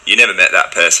you never met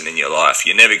that person in your life,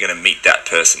 you're never going to meet that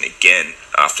person again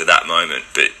after that moment,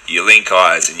 but you link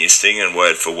eyes and you're singing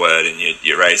word for word and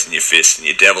you're raising your fists and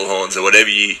your devil horns or whatever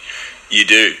you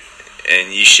do,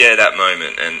 and you share that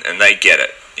moment, and they get it,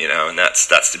 you know, and that's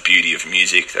the beauty of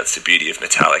music, that's the beauty of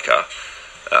Metallica.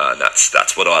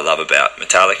 That's what I love about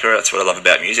Metallica, that's what I love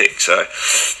about music. So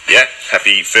yeah,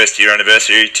 happy 1st year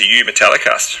anniversary to you,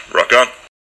 Metallicast. Rock on.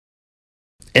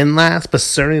 And last but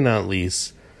certainly not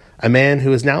least, a man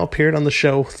who has now appeared on the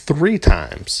show 3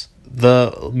 times,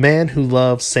 the man who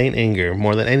loves Saint Anger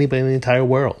more than anybody in the entire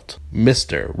world,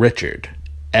 Mr. Richard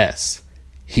S.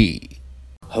 He.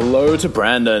 Hello to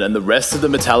Brandon and the rest of the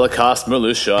Metallicast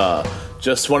militia.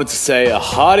 Just wanted to say a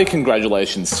hearty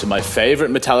congratulations to my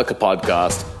favorite Metallica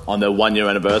podcast on their 1 year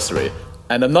anniversary.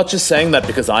 And I'm not just saying that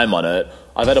because I'm on it.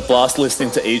 I've had a blast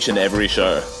listening to each and every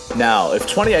show. Now, if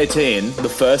 2018, the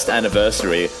first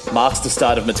anniversary, marks the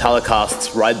start of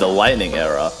Metallicast's Ride the Lightning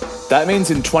era, that means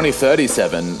in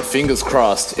 2037, fingers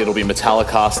crossed, it'll be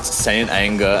Metallicast's Saint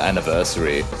Anger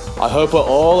anniversary. I hope we're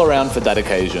all around for that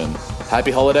occasion.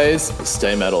 Happy holidays,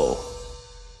 stay metal.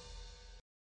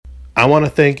 I want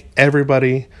to thank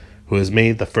everybody who has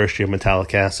made the first year of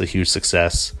Metallicast a huge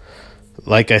success.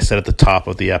 Like I said at the top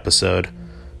of the episode,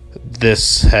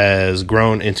 this has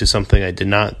grown into something I did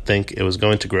not think it was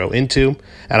going to grow into,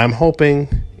 and I'm hoping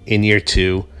in year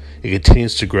 2 it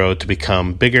continues to grow to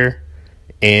become bigger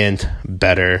and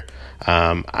better.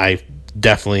 I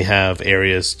definitely have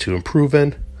areas to improve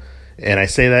in, and I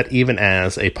say that even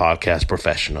as a podcast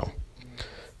professional.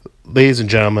 Ladies and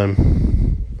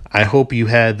gentlemen, I hope you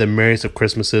had the merriest of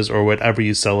Christmases or whatever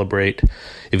you celebrate.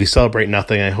 If you celebrate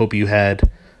nothing, I hope you had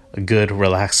a good,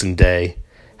 relaxing day.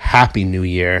 Happy New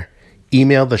Year.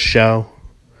 Email the show,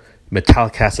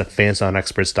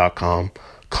 metallicast@fansnotexperts.com.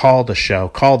 Call the show,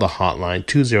 call the hotline,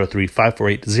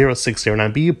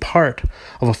 203-548-0609. Be a part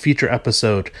of a future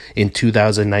episode in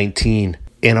 2019.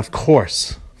 And of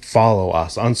course, follow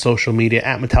us on social media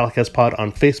at MetallicastPod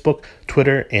on Facebook,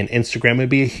 Twitter, and Instagram. It'd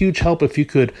be a huge help if you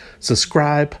could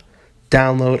subscribe,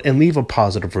 download, and leave a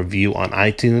positive review on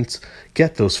iTunes.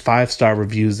 Get those 5-star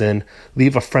reviews in.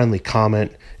 Leave a friendly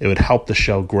comment. It would help the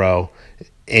show grow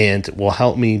and will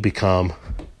help me become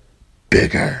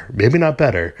bigger. Maybe not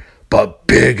better, but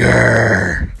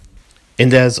bigger.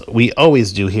 And as we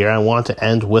always do here, I want to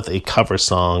end with a cover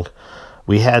song.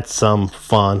 We had some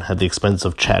fun at the expense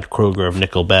of Chad Kroeger of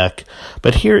Nickelback,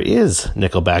 but here is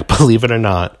Nickelback, believe it or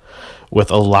not, with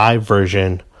a live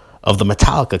version of the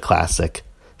Metallica classic,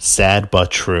 Sad But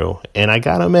True. And I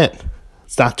gotta admit,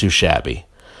 it's not too shabby.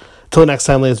 Till next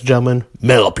time, ladies and gentlemen,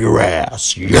 metal up your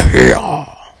ass.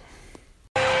 Yeah!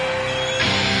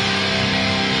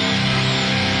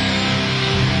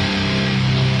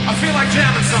 I feel like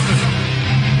jamming something.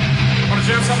 Wanna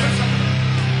jam something?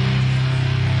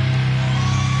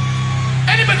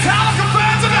 Any Metallica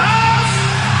fans in the house?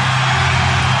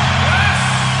 Yes!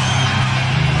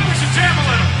 I think we should jam a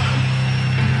little.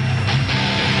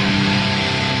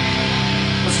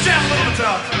 Let's jam a little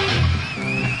Metallica.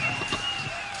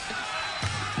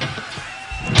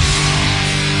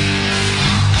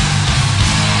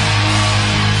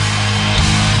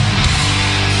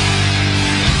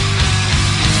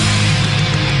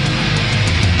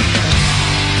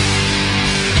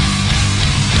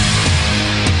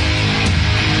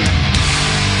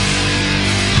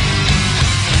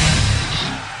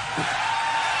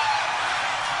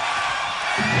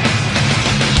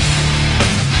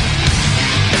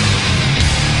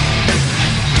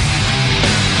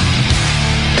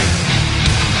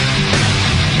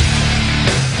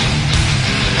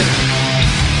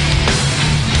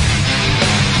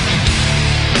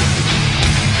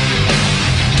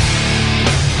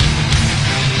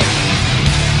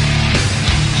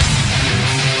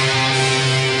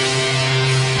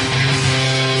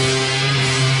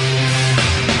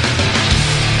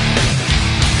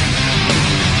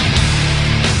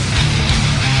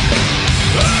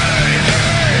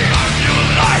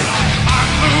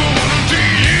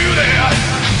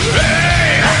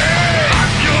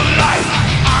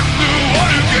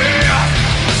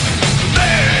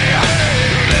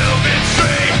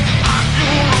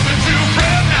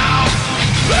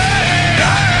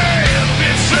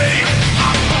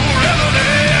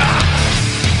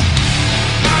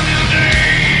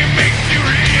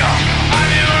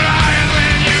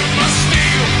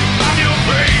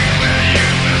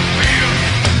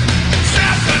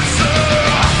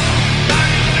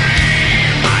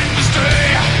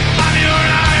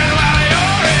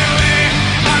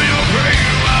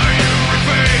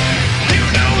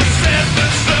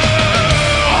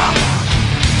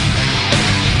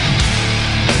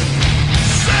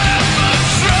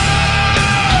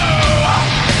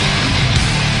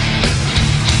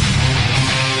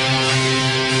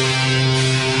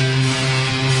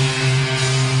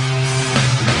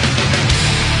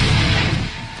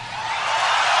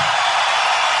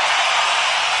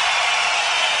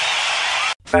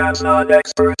 Fans Not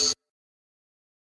Experts.